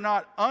 We are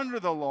not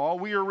under the law.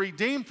 We are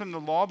redeemed from the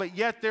law, but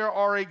yet there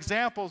are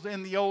examples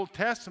in the Old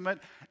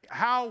Testament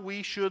how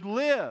we should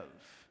live.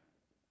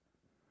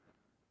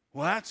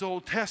 Well, that's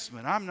Old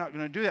Testament. I'm not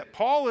going to do that.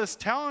 Paul is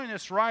telling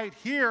us right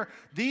here,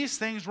 these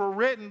things were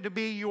written to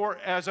be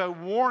as a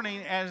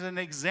warning, as an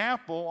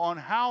example on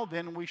how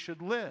then we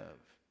should live.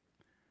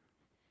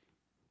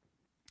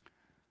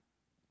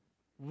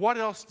 What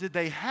else did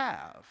they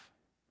have?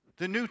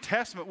 The New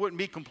Testament wouldn't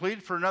be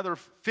completed for another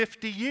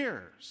 50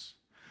 years.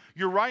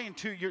 You're writing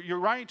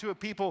to a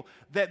people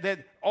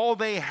that all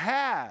they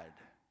had,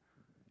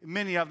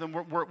 many of them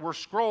were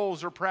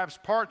scrolls or perhaps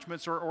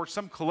parchments or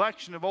some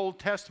collection of Old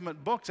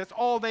Testament books. That's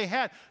all they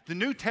had. The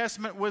New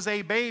Testament was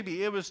a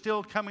baby. It was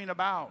still coming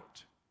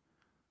about.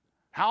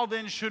 How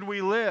then should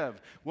we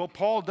live? Well,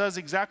 Paul does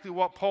exactly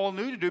what Paul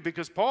knew to do,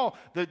 because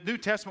the New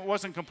Testament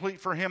wasn't complete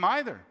for him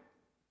either.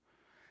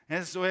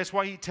 And so that's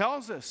why he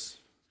tells us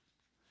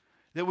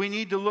that we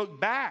need to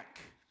look back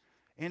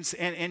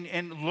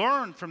and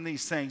learn from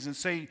these things and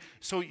say,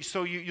 so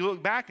you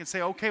look back and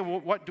say, okay, well,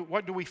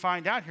 what do we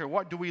find out here?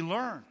 What do we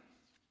learn?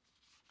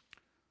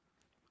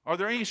 Are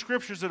there any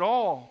scriptures at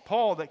all,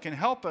 Paul, that can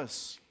help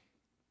us?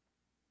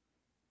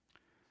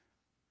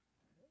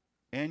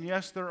 And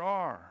yes, there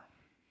are.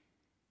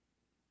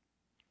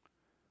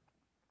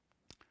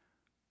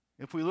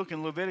 If we look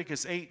in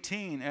Leviticus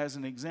 18 as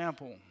an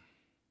example,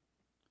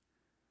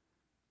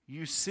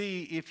 you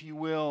see, if you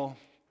will,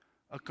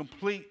 a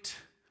complete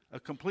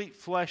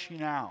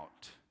fleshing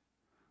out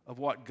of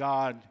what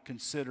God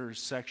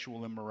considers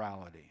sexual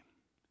immorality.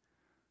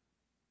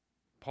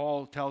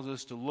 Paul tells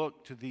us to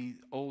look to the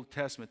Old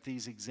Testament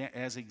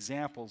as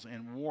examples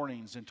and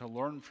warnings and to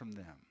learn from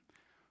them.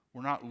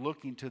 We're not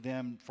looking to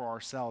them for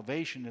our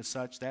salvation as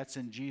such. That's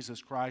in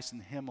Jesus Christ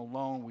and Him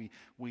alone.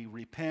 We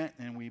repent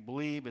and we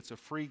believe. It's a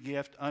free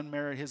gift,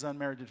 His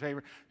unmerited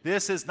favor.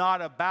 This is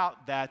not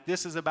about that.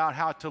 This is about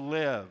how to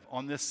live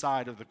on this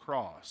side of the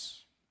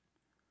cross.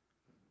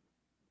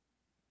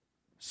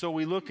 So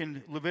we look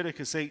in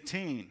Leviticus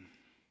 18.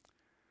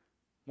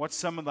 What's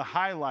some of the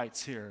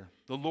highlights here?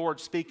 The Lord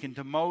speaking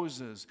to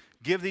Moses.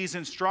 Give these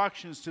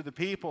instructions to the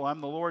people. I'm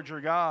the Lord your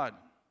God.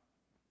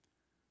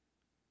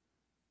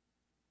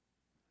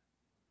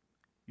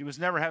 You must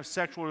never have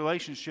sexual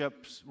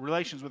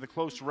relations with the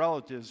close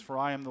relatives, for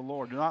I am the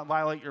Lord. Do not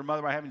violate your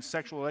mother by having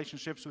sexual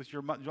relationships with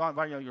your mother. Do not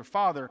violate your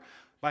father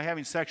by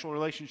having sexual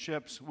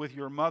relationships with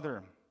your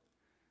mother.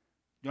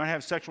 Do not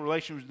have sexual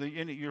relations with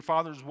your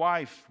father's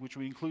wife, which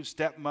would include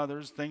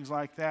stepmothers, things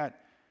like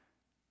that.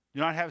 Do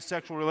not have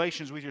sexual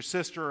relations with your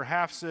sister or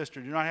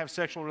half-sister. Do not have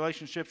sexual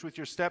relationships with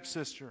your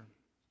stepsister.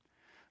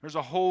 There's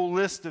a whole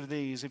list of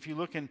these. If you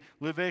look in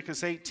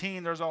Leviticus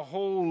 18, there's a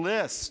whole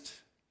list.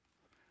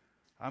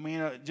 I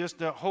mean,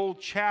 just a whole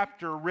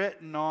chapter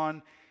written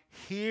on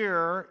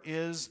here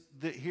is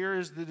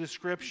the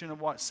description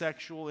of what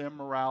sexual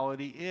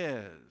immorality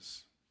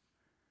is.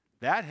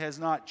 That has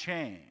not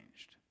changed.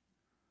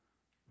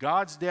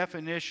 God's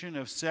definition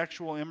of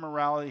sexual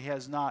immorality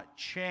has not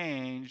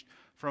changed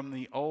from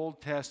the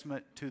Old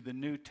Testament to the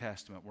New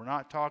Testament. We're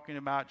not talking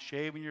about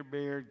shaving your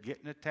beard,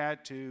 getting a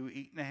tattoo,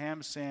 eating a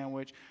ham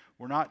sandwich.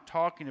 We're not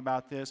talking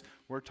about this.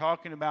 We're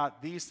talking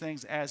about these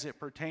things as it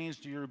pertains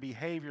to your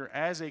behavior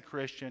as a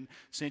Christian,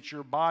 since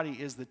your body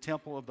is the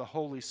temple of the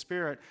Holy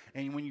Spirit.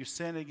 And when you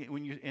sin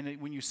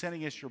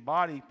against your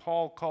body,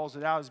 Paul calls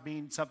it out as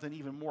being something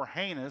even more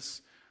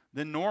heinous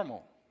than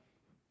normal.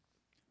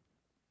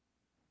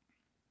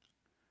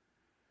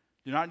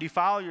 Do not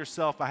defile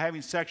yourself by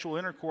having sexual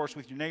intercourse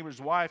with your neighbor's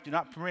wife. Do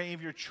not permit any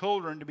of your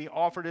children to be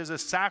offered as a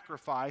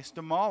sacrifice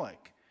to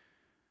Moloch.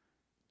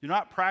 Do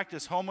not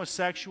practice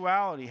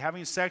homosexuality,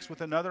 having sex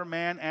with another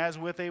man as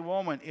with a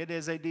woman. It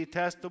is a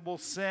detestable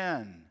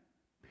sin.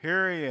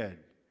 Period.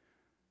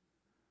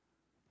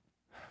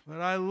 But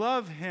I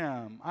love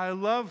him. I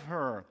love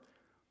her.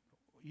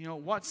 You know,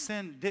 what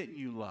sin didn't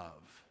you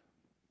love?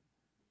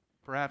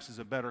 Perhaps is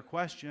a better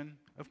question.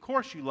 Of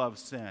course you love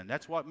sin.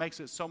 That's what makes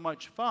it so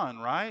much fun,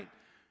 right?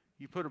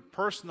 You put a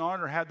person on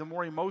or have the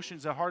more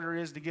emotions, the harder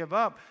it is to give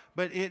up.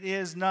 But it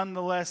is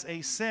nonetheless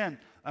a sin.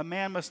 A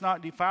man must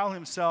not defile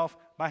himself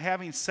by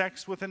having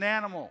sex with an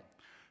animal.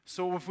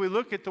 So if we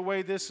look at the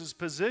way this is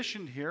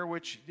positioned here,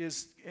 which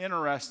is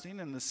interesting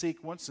in the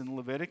sequence in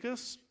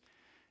Leviticus,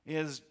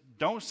 is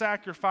don't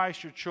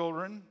sacrifice your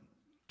children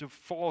to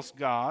false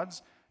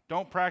gods,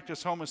 don't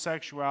practice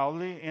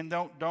homosexuality, and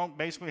don't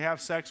basically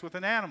have sex with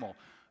an animal.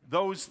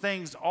 Those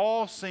things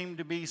all seem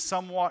to be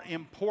somewhat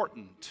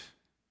important.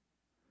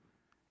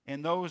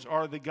 And those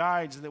are the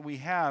guides that we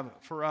have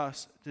for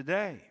us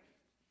today.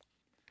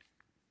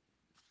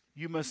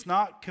 You must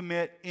not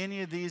commit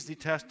any of these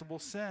detestable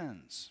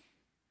sins.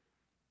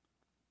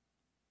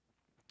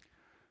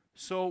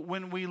 So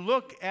when we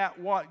look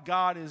at what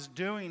God is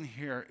doing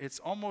here, it's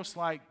almost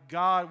like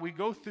God, we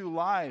go through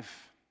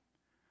life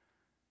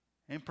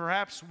and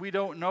perhaps we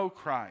don't know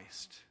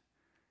Christ.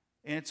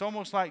 And it's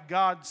almost like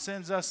God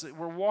sends us,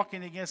 we're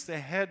walking against a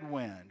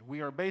headwind.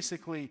 We are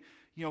basically,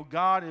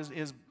 God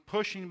is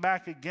pushing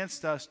back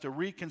against us to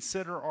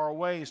reconsider our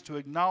ways, to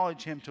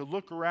acknowledge Him, to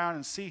look around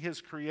and see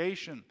His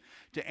creation,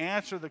 to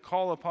answer the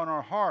call upon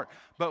our heart.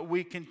 But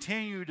we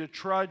continue to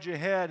trudge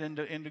ahead and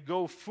to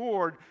go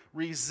forward,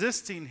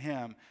 resisting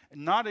Him,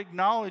 not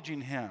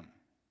acknowledging Him,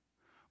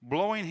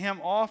 blowing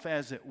Him off,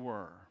 as it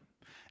were.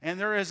 And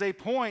there is a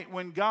point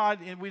when God,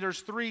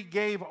 there's three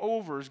gave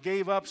overs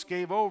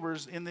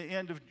in the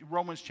end of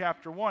Romans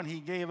chapter 1.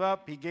 He gave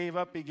up, he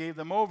gave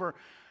them over.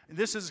 And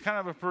this is kind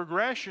of a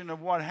progression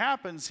of what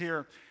happens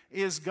here,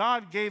 is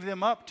God gave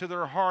them up to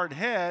their hard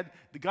head,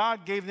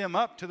 God gave them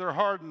up to their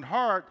hardened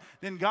heart,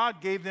 then God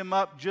gave them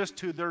up just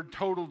to their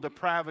total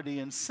depravity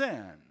and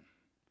sin.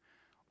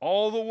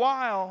 All the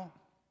while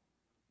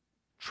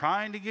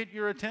trying to get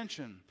your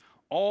attention,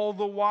 all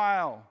the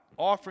while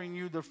offering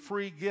you the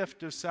free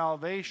gift of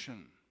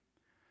salvation.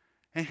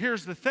 And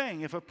here's the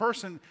thing, if a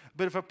person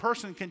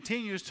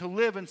continues to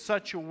live in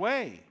such a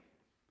way,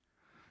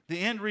 the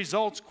end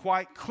result's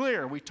quite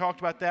clear. We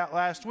talked about that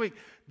last week.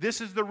 This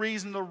is the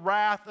reason the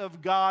wrath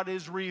of God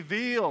is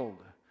revealed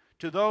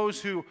to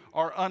those who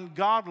are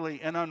ungodly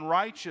and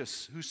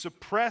unrighteous, who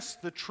suppress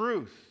the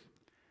truth.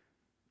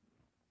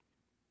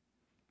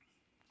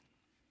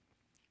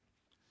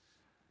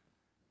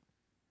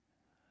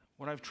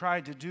 What I've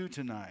tried to do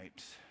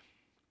tonight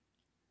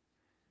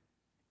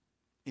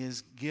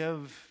is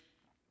give,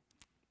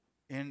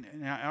 and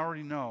I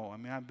already know,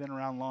 I've been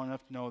around long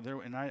enough to know,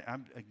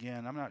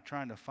 I'm not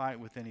trying to fight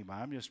with anybody.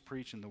 I'm just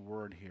preaching the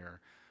word here.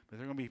 But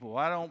there are going to be people,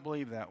 well, I don't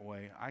believe that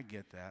way. I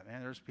get that.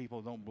 Man, there's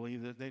people who don't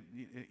believe that.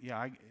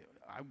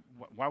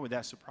 Why would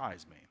that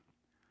surprise me?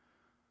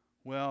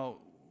 Well,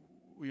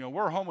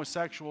 we're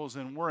homosexuals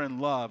and we're in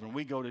love and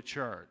we go to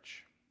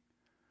church.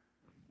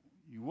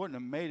 You wouldn't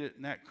have made it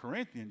in that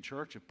Corinthian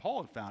church if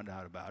Paul had found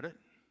out about it.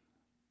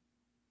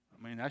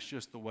 That's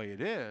just the way it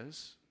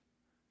is.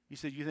 He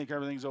said, you think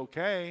everything's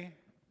okay?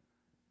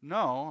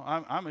 No,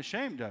 I'm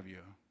ashamed of you.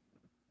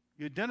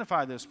 You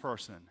identify this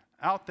person.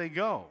 Out they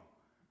go.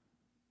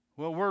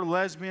 Well, we're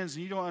lesbians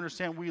and you don't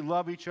understand. We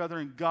love each other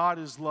and God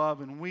is love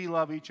and we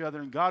love each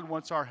other and God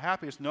wants our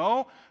happiness.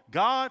 No,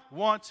 God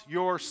wants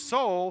your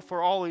soul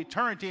for all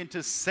eternity and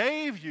to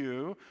save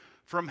you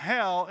from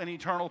hell and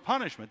eternal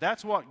punishment.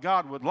 That's what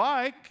God would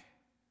like.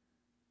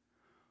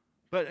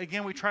 But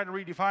again, we try to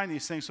redefine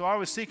these things. So I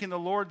was seeking the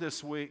Lord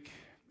this week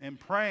and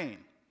praying.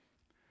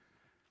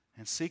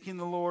 And seeking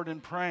the Lord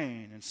and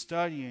praying and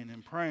studying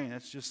and praying.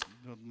 That's just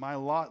my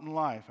lot in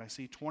life. I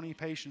see 20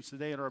 patients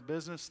today at our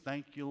business.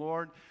 Thank you,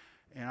 Lord.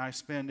 And I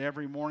spend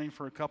every morning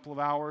for a couple of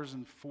hours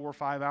and 4 or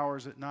 5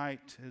 hours at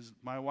night. As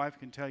my wife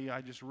can tell you,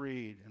 I just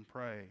read and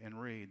pray and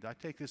read. I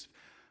take this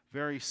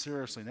very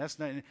seriously.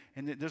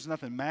 And there's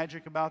nothing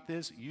magic about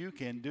this. You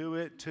can do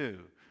it too.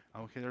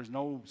 Okay, there's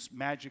no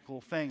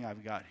magical thing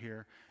I've got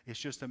here. It's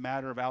just a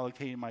matter of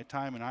allocating my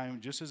time, and I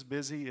am just as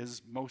busy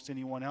as most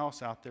anyone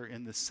else out there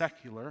in the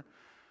secular.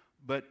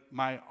 But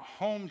my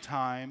home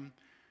time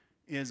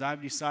is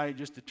I've decided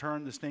just to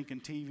turn the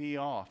stinking TV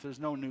off. There's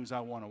no news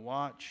I want to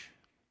watch,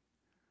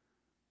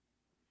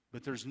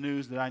 but there's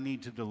news that I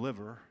need to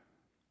deliver.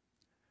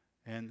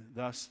 and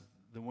thus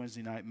the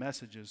Wednesday night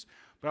messages.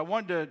 But I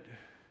wanted to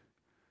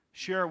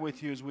share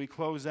with you as we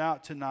close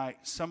out tonight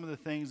some of the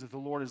things that the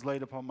Lord has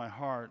laid upon my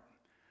heart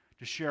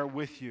to share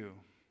with you.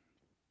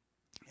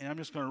 And I'm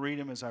just going to read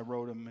them as I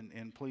wrote them,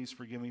 and please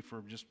forgive me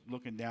for just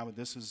looking down,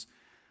 but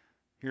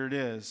here it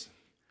is.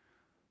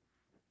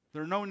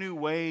 There are no new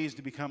ways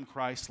to become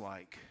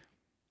Christ-like.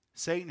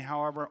 Satan,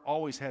 however,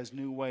 always has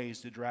new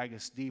ways to drag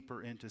us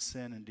deeper into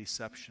sin and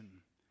deception.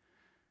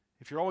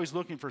 If you're always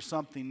looking for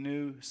something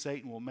new,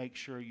 Satan will make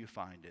sure you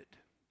find it.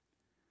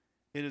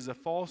 It is a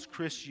false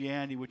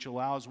Christianity which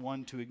allows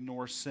one to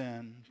ignore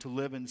sin, to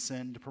live in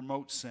sin, to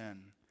promote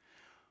sin.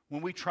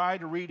 When we try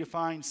to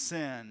redefine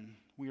sin,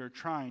 we are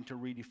trying to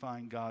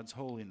redefine God's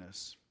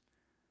holiness.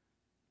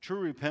 True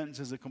repentance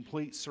is a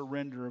complete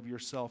surrender of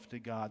yourself to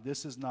God.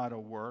 This is not a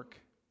work,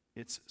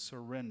 it's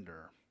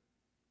surrender.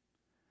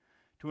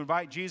 To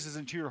invite Jesus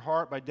into your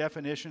heart, by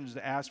definition, is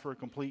to ask for a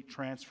complete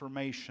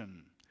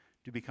transformation,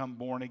 to become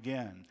born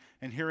again.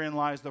 And herein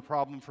lies the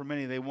problem for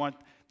many. They want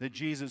the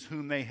Jesus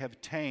whom they have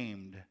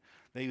tamed,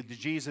 the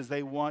Jesus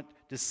they want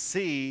to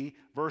see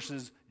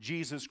versus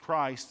Jesus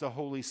Christ, the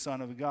Holy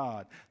Son of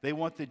God. They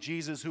want the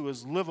Jesus who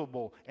is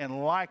livable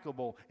and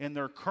likable in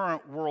their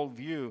current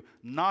worldview,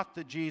 not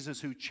the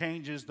Jesus who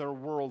changes their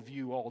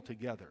worldview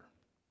altogether.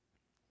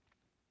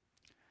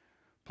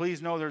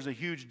 Please know there's a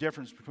huge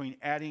difference between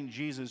adding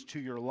Jesus to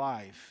your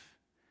life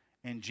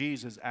and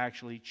Jesus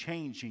actually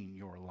changing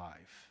your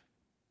life.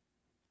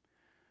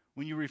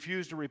 When you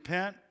refuse to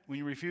repent, when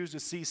you refuse to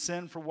see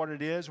sin for what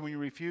it is, when you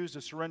refuse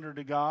to surrender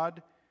to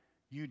God,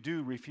 you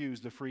do refuse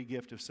the free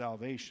gift of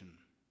salvation.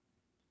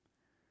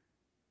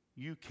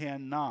 You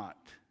cannot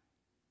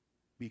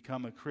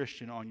become a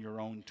Christian on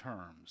your own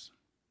terms.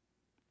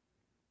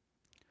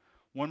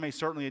 One may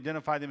certainly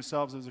identify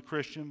themselves as a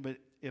Christian, but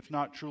if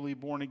not truly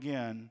born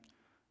again,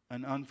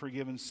 an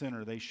unforgiven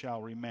sinner they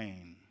shall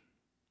remain.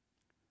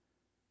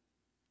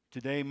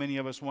 Today, many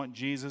of us want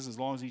Jesus as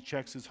long as he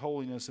checks his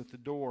holiness at the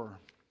door.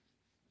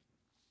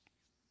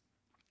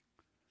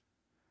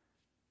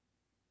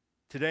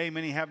 Today,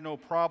 many have no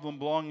problem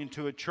belonging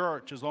to a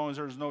church as long as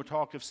there's no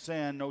talk of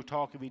sin, no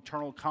talk of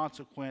eternal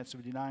consequence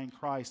of denying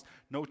Christ,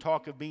 no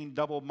talk of being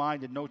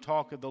double-minded, no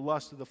talk of the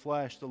lust of the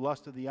flesh, the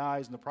lust of the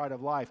eyes, and the pride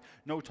of life,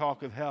 no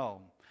talk of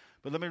hell.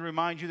 But let me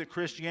remind you that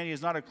Christianity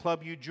is not a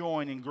club you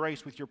join and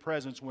grace with your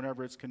presence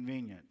whenever it's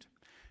convenient.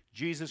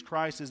 Jesus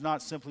Christ is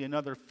not simply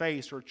another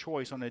face or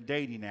choice on a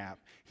dating app.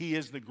 He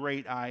is the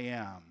great I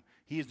am.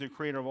 He is the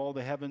creator of all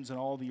the heavens and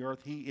all the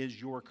earth. He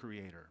is your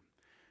creator.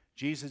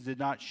 Jesus did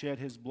not shed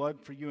his blood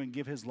for you and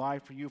give his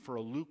life for you for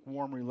a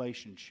lukewarm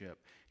relationship.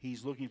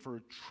 He's looking for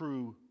a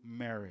true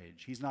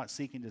marriage. He's not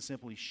seeking to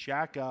simply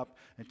shack up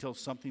until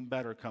something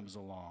better comes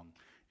along.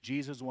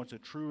 Jesus wants a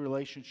true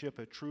relationship,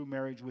 a true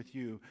marriage with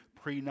you.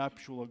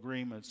 Prenuptial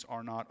agreements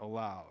are not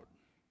allowed.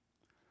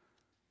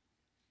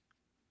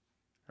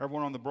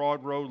 Everyone on the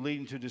broad road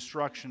leading to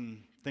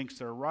destruction thinks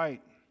they're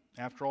right.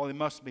 After all, they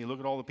must be. Look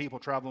at all the people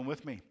traveling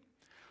with me.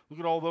 Look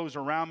at all those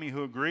around me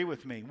who agree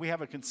with me. We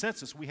have a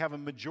consensus. We have a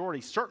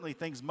majority. Certainly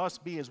things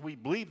must be as we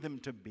believe them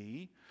to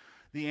be.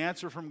 The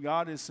answer from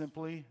God is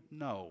simply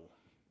no.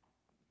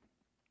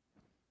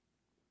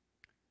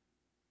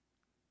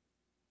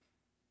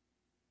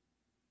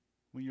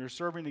 When you're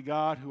serving a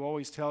God who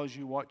always tells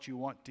you what you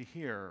want to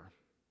hear,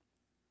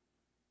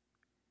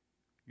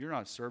 you're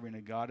not serving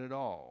a God at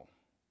all.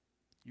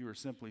 You are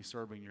simply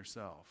serving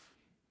yourself.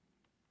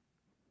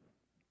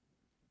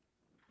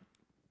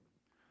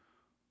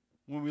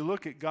 When we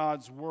look at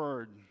God's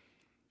Word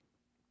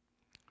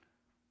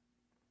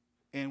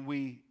and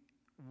we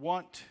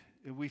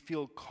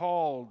feel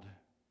called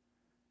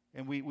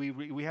and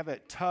we have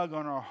that tug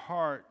on our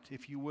heart,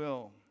 if you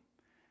will,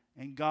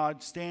 and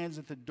God stands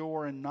at the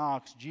door and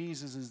knocks,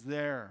 Jesus is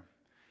there.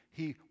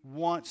 He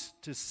wants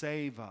to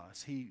save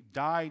us. He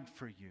died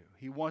for you.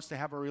 He wants to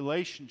have a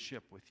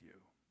relationship with you.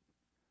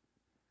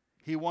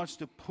 He wants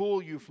to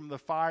pull you from the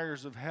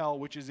fires of hell,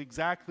 which is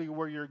exactly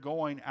where you're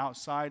going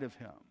outside of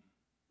him.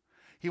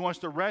 He wants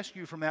to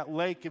rescue you from that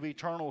lake of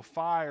eternal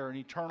fire and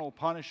eternal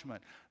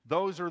punishment.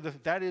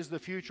 That is the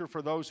future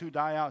for those who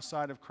die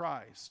outside of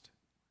Christ.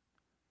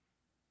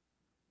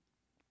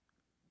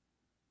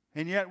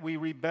 And yet we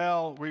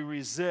rebel, we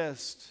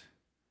resist.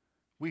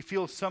 We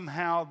feel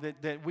somehow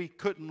that we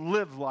couldn't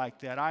live like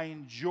that. I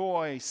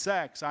enjoy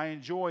sex. I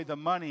enjoy the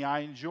money. I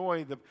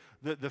enjoy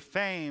the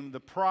fame,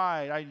 the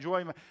pride. I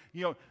enjoy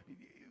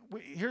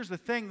here's the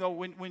thing, though.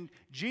 When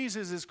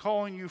Jesus is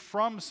calling you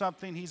from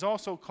something, he's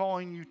also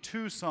calling you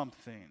to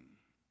something.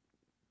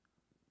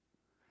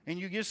 And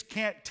you just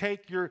can't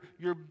take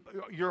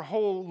your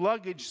whole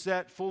luggage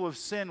set full of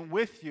sin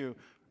with you.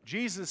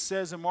 Jesus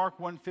says in Mark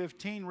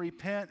 1:15,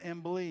 repent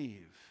and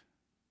believe.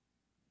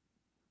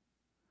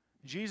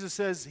 Jesus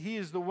says he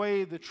is the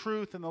way, the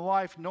truth, and the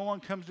life. No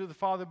one comes to the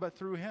Father but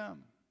through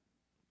him.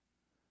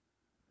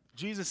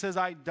 Jesus says,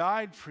 I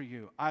died for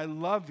you. I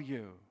love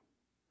you.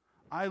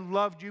 I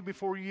loved you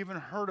before you even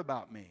heard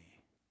about me.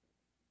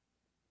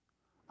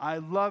 I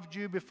loved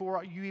you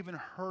before you even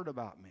heard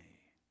about me.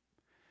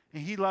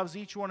 And He loves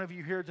each one of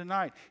you here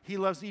tonight. He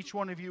loves each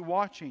one of you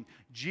watching.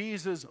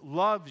 Jesus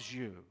loves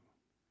you.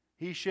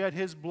 He shed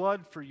His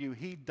blood for you.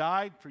 He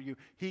died for you.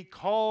 He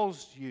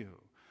calls you.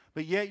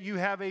 But yet you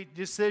have a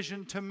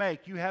decision to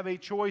make. You have a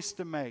choice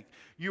to make.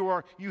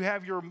 You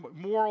have your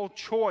moral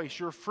choice,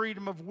 your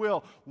freedom of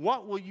will.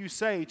 What will you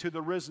say to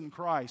the risen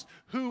Christ?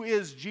 Who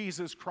is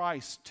Jesus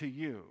Christ to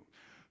you?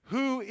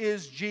 Who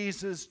is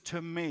Jesus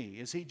to me?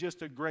 Is He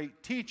just a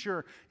great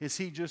teacher? Is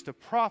He just a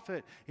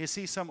prophet? Is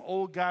He some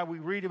old guy we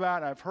read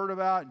about, I've heard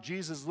about?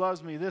 Jesus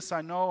loves me, this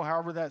I know,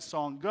 however that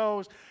song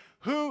goes.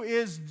 Who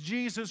is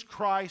Jesus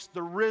Christ,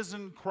 the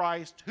risen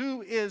Christ?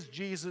 Who is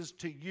Jesus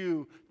to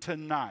you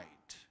tonight?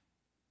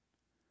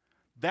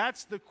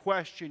 That's the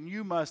question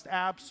you must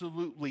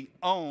absolutely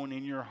own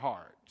in your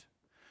heart.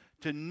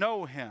 To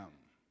know Him.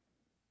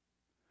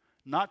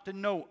 Not to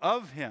know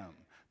of Him.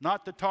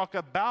 Not to talk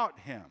about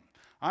Him.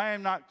 I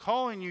am not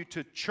calling you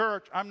to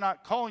church. I'm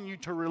not calling you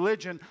to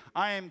religion.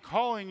 I am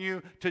calling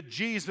you to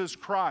Jesus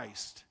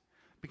Christ.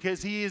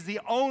 Because He is the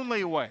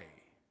only way.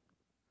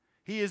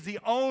 He is the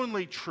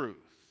only truth.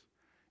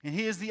 And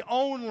He is the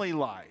only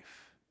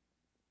life.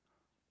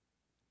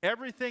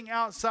 Everything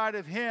outside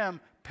of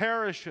Him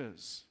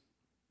perishes.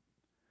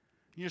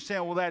 You're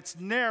saying, well, that's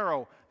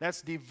narrow,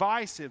 that's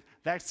divisive,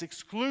 that's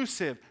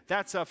exclusive,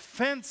 that's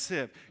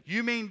offensive.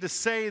 You mean to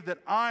say that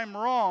I'm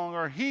wrong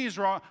or he's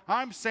wrong?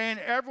 I'm saying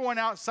everyone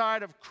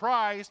outside of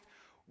Christ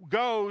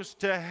goes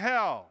to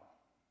hell.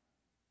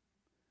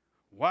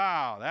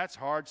 Wow, that's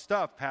hard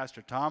stuff,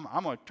 Pastor Tom.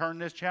 I'm going to turn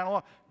this channel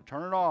off.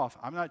 Turn it off.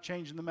 I'm not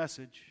changing the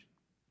message.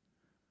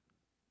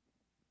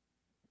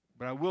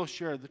 But I will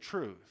share the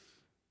truth.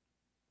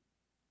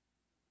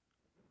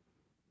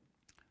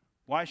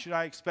 Why should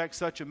I expect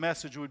such a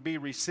message would be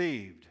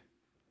received?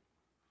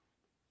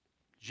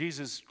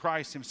 Jesus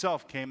Christ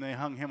Himself came, they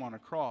hung Him on a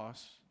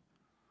cross.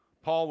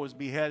 Paul was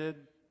beheaded.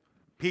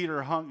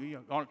 Peter hung,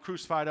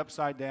 crucified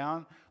upside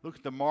down. Look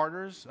at the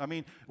martyrs. I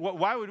mean,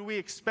 why would we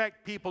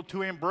expect people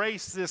to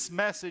embrace this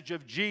message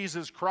of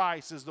Jesus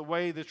Christ as the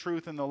way, the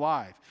truth, and the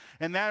life?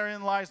 And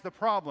therein lies the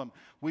problem.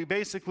 We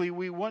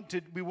want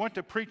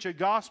to preach a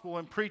gospel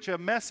and preach a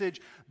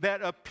message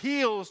that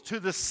appeals to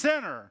the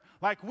sinner.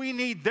 Like we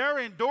need their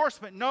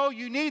endorsement. No,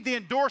 you need the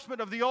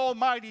endorsement of the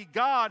Almighty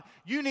God.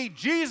 You need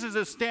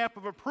Jesus' stamp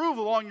of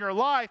approval on your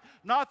life,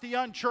 not the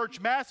unchurched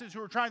masses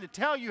who are trying to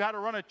tell you how to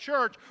run a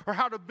church or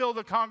how to build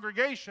a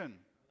congregation.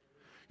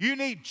 You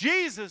need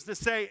Jesus to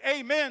say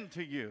amen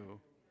to you.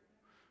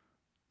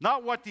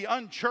 Not what the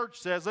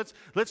unchurched says.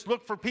 Let's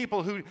look for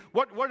people who,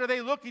 what are they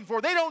looking for?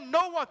 They don't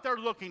know what they're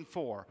looking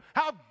for.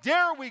 How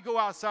dare we go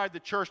outside the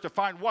church to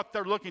find what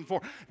they're looking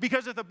for?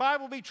 Because if the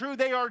Bible be true,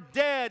 they are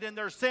dead in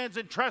their sins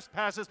and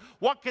trespasses.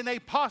 What can they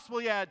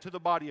possibly add to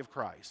the body of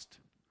Christ?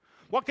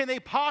 What can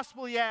they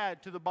possibly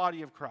add to the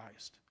body of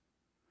Christ?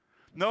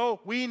 No,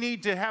 we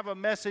need to have a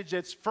message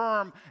that's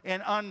firm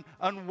and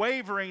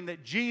unwavering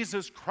that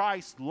Jesus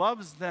Christ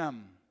loves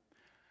them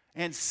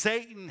and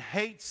Satan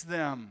hates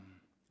them.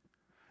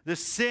 The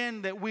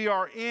sin that we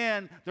are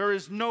in, there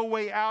is no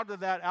way out of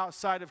that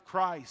outside of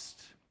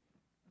Christ.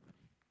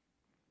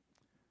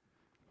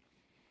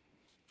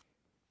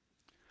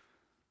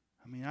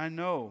 I mean, I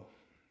know.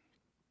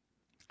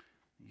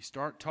 You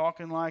start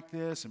talking like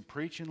this and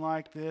preaching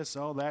like this,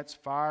 oh, that's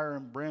fire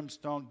and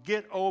brimstone.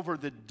 Get over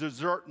the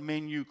dessert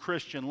menu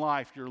Christian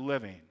life you're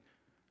living.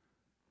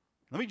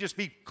 Let me just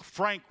be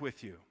frank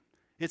with you.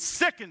 It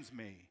sickens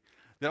me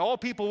that all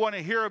people want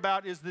to hear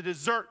about is the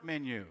dessert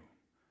menu.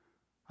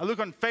 I look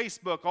on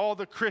Facebook, all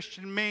the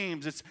Christian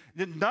memes.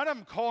 None of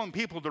them calling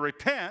people to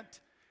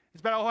repent.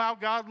 It's about how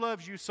God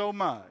loves you so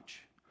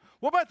much.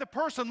 What about the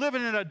person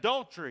living in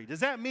adultery? Does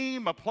that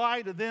meme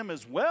apply to them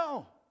as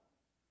well?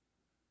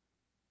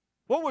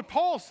 What would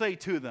Paul say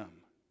to them?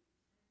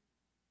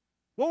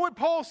 What would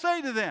Paul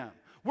say to them?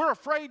 We're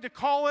afraid to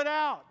call it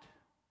out.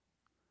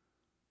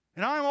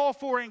 And I'm all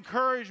for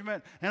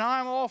encouragement, and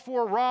I'm all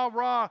for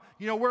rah-rah,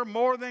 we're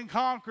more than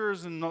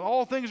conquerors, and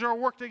all things are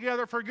work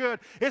together for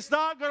good. It's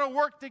not going to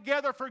work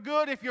together for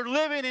good if you're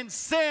living in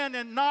sin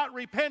and not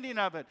repenting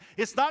of it.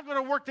 It's not going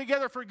to work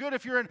together for good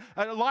if you're in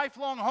a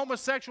lifelong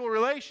homosexual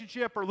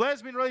relationship or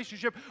lesbian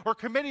relationship or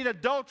committing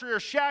adultery or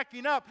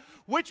shacking up.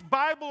 Which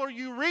Bible are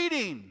you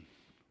reading?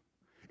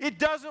 It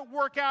doesn't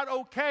work out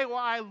okay. Well,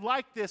 I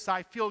like this.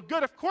 I feel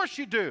good. Of course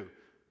you do.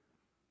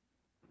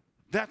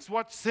 That's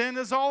what sin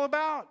is all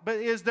about. But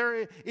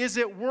is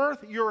it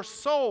worth your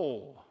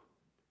soul?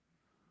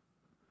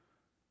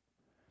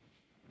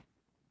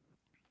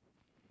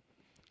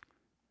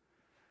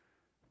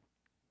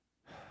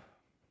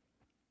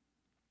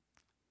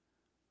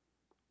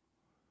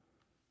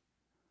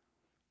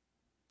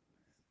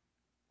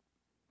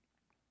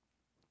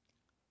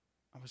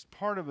 I was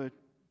part of a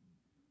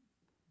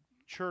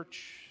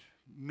church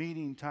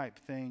meeting type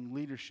thing,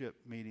 leadership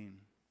meeting,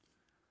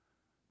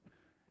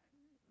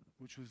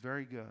 which was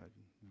very good.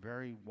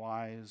 Very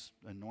wise,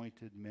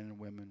 anointed men and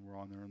women were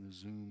on there on the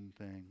Zoom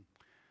thing.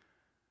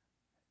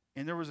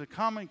 And there was a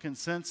common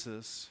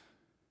consensus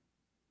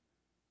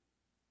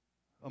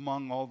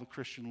among all the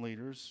Christian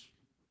leaders,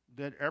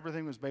 that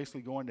everything was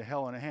basically going to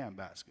hell in a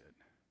handbasket.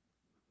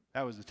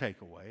 That was the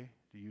takeaway,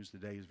 to use the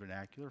day's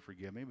vernacular.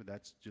 Forgive me, but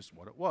that's just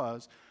what it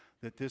was.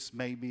 That this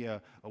may be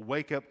a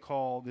wake-up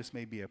call. This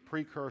may be a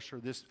precursor.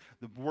 The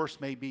worst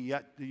may be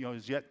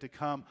is yet to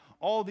come.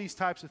 All these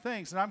types of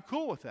things, and I'm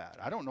cool with that.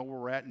 I don't know where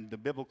we're at in the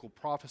biblical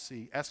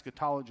prophecy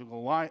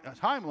eschatological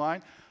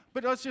timeline,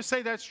 but let's just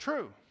say that's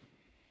true.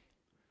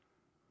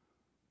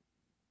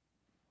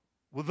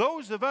 Well,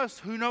 those of us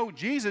who know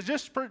Jesus,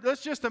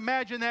 let's just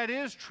imagine that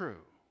is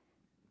true.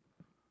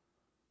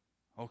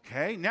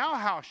 Okay, now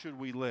how should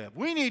we live?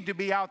 We need to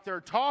be out there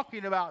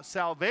talking about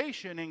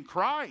salvation in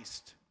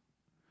Christ.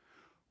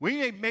 We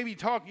need maybe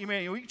talk, we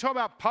can talk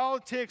about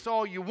politics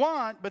all you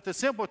want, but the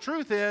simple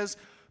truth is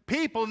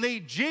people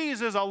need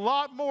Jesus a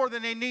lot more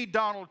than they need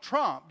Donald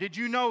Trump. Did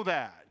you know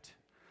that?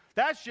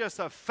 That's just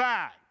a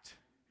fact.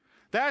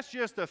 That's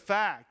just a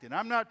fact. And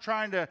I'm not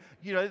trying to,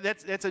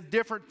 that's a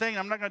different thing.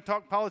 I'm not going to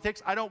talk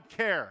politics. I don't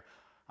care.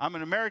 I'm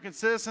an American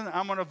citizen.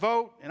 I'm going to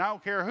vote, and I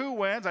don't care who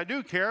wins. I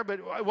do care,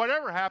 but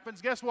whatever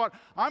happens, guess what?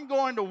 I'm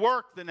going to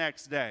work the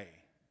next day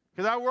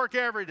because I work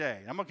every day.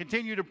 I'm going to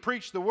continue to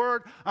preach the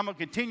word. I'm going to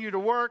continue to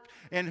work,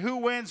 and who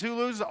wins, who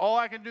loses, all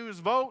I can do is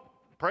vote.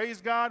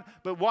 Praise God.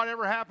 But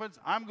whatever happens,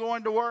 I'm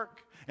going to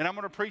work, and I'm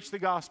going to preach the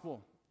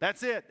gospel.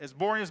 That's it, as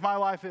boring as my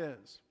life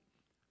is.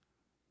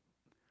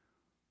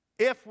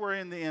 If we're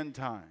in the end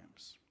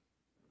times,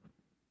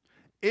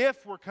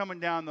 if we're coming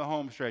down the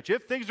home stretch,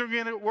 if things are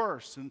going to get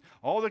worse and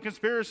all the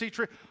conspiracy,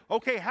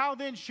 okay, how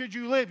then should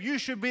you live? You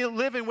should be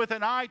living with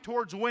an eye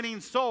towards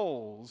winning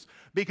souls,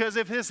 because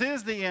if this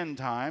is the end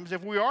times,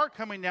 if we are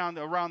coming down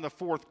around the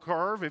fourth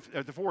curve,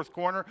 at the fourth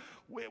corner,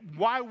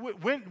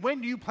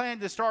 when do you plan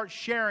to start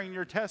sharing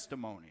your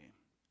testimony?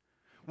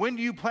 When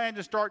do you plan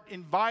to start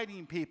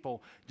inviting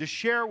people to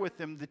share with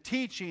them the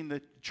teaching,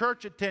 the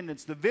church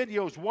attendance, the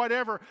videos,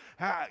 whatever?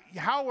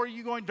 How are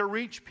you going to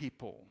reach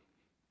people?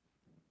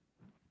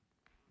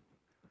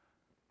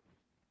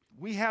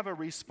 We have a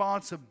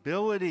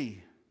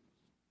responsibility.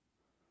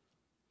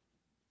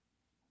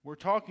 We're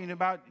talking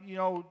about,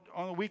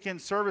 on the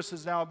weekend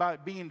services now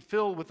about being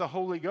filled with the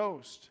Holy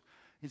Ghost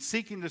and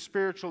seeking the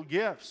spiritual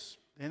gifts.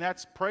 And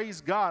that's, praise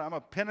God, I'm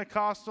a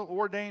Pentecostal,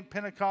 ordained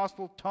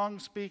Pentecostal,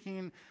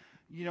 tongue-speaking,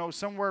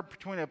 somewhere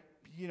between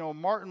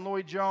Martin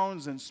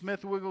Lloyd-Jones and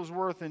Smith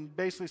Wigglesworth, and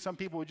basically some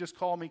people would just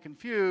call me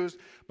confused,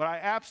 but I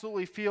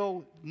absolutely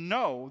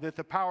know that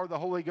the power of the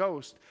Holy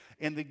Ghost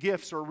and the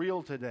gifts are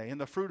real today,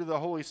 and the fruit of the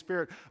Holy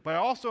Spirit. But I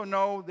also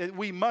know that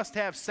we must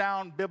have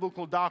sound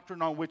biblical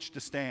doctrine on which to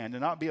stand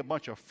and not be a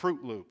bunch of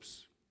Fruit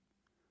Loops.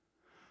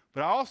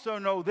 But I also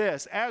know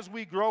this, as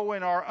we grow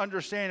in our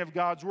understanding of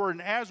God's Word,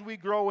 and as we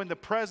grow in the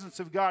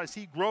presence of God, as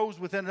He grows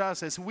within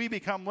us, as we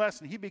become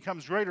less and He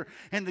becomes greater,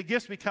 and the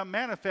gifts become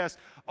manifest,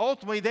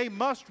 ultimately they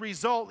must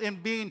result in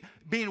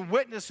being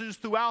witnesses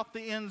throughout the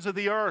ends of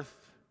the earth.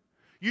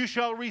 You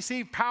shall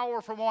receive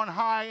power from on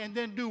high, and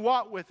then do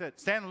what with it?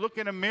 Stand and look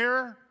in a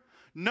mirror?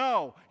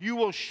 No, you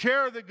will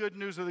share the good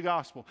news of the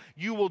gospel.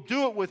 You will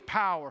do it with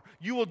power.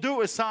 You will do it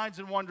with signs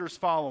and wonders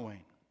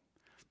following.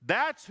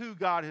 That's who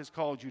God has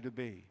called you to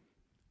be.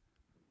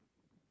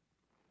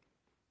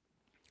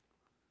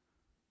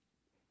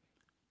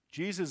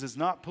 Jesus is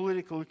not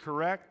politically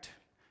correct.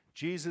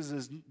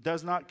 Jesus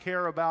does not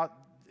care about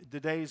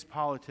today's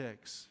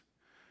politics.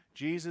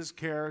 Jesus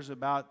cares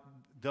about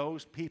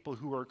those people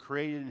who are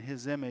created in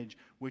His image,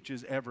 which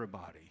is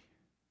everybody.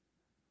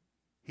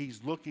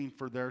 He's looking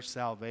for their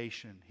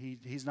salvation.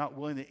 He's not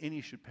willing that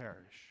any should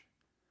perish.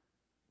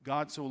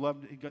 God so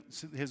loved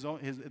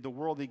the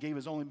world that He gave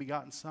His only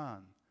begotten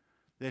Son,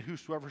 that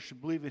whosoever should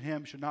believe in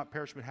Him should not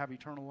perish but have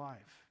eternal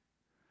life.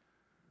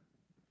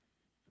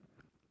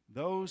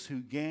 Those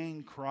who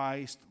gain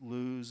Christ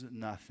lose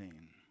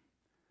nothing.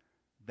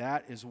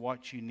 That is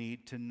what you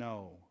need to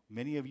know.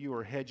 Many of you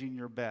are hedging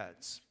your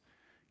bets.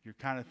 You're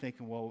kind of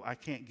thinking, well, I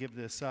can't give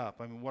this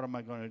up. What am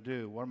I going to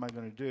do? What am I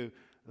going to do?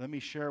 Let me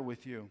share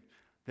with you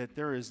that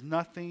there is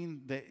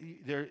nothing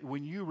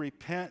when you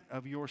repent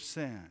of your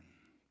sin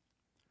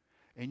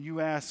and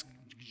you ask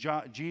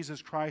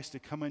Jesus Christ to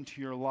come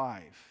into your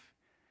life,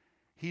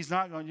 He's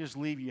not going to just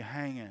leave you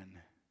hanging,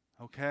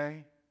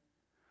 okay?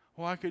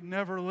 Well, I could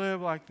never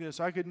live like this.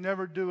 I could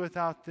never do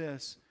without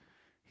this.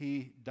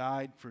 He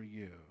died for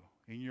you.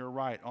 And you're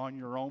right. On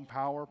your own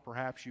power,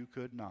 perhaps you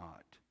could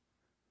not.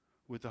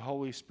 With the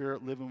Holy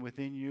Spirit living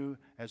within you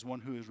as one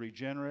who is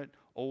regenerate,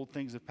 old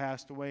things have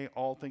passed away,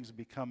 all things have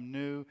become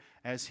new.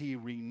 As He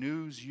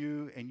renews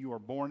you and you are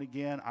born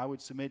again, I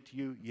would submit to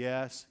you,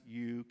 yes,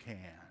 you can.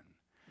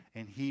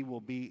 And He will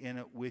be in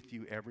it with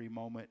you every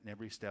moment and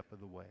every step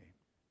of the way.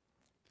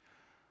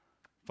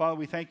 Father,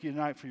 we thank you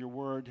tonight for your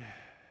word.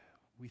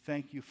 We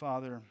thank you,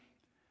 Father,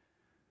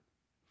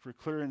 for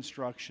clear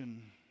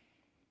instruction.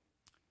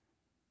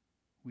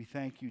 We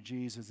thank you,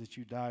 Jesus, that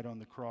you died on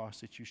the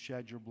cross, that you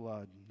shed your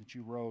blood, that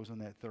you rose on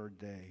that third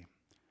day.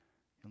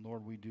 And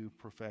Lord, we do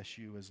profess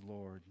you as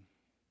Lord.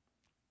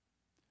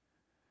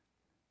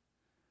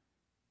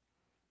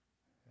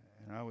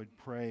 And I would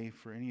pray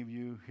for any of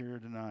you here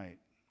tonight,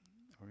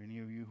 or any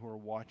of you who are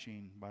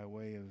watching by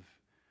way of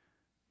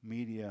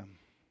media,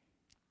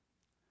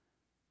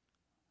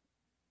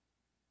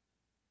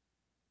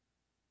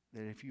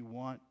 that if you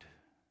want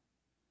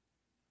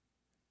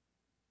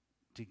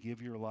to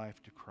give your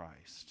life to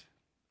Christ,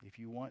 if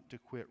you want to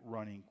quit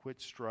running,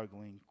 quit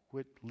struggling,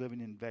 quit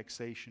living in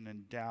vexation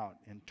and doubt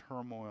and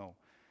turmoil,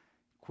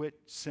 quit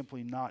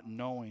simply not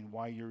knowing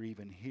why you're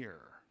even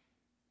here,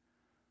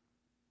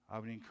 I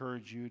would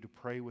encourage you to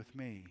pray with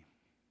me.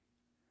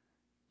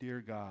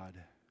 Dear God,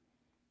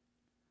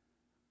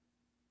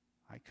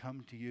 I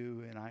come to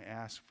you and I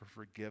ask for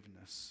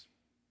forgiveness.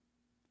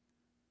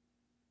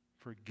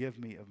 Forgive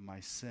me of my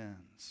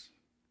sins.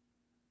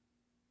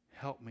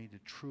 Help me to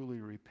truly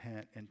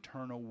repent and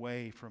turn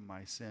away from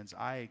my sins.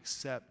 I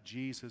accept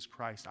Jesus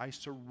Christ. I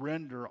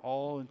surrender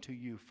all unto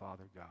you,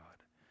 Father God.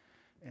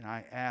 And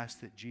I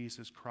ask that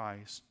Jesus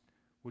Christ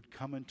would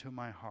come into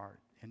my heart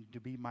and to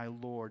be my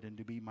Lord and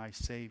to be my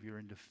Savior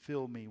and to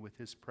fill me with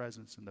his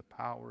presence and the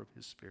power of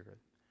his Spirit.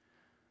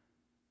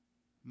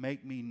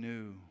 Make me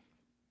new.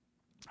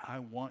 I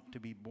want to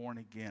be born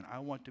again. I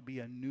want to be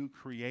a new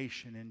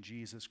creation in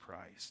Jesus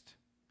Christ.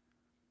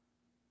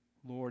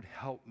 Lord,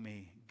 help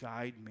me,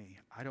 guide me.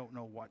 I don't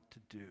know what to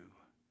do.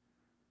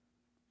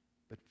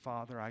 But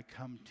Father, I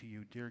come to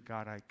you. Dear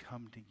God, I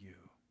come to you.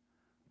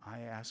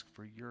 I ask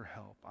for your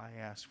help. I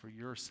ask for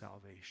your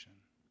salvation.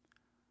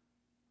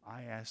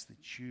 I ask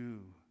that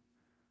you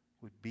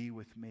would be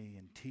with me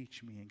and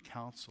teach me and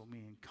counsel me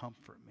and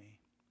comfort me.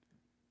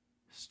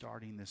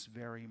 Starting this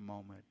very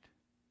moment,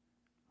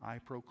 I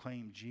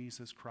proclaim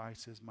Jesus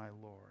Christ as my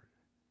Lord.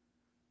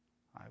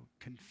 I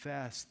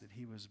confess that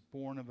he was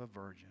born of a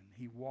virgin.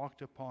 He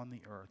walked upon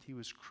the earth. He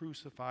was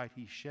crucified.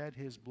 He shed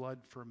his blood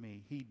for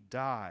me. He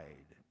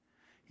died.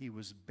 He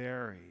was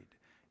buried.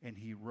 And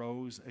he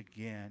rose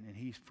again. And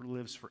he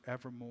lives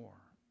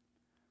forevermore.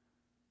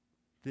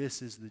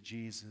 This is the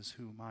Jesus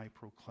whom I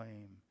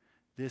proclaim.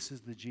 This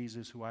is the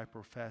Jesus who I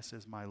profess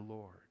as my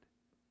Lord.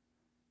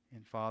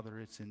 And Father,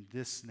 it's in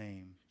this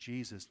name,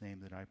 Jesus' name,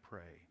 that I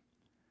pray.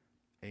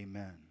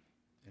 Amen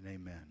and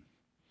amen.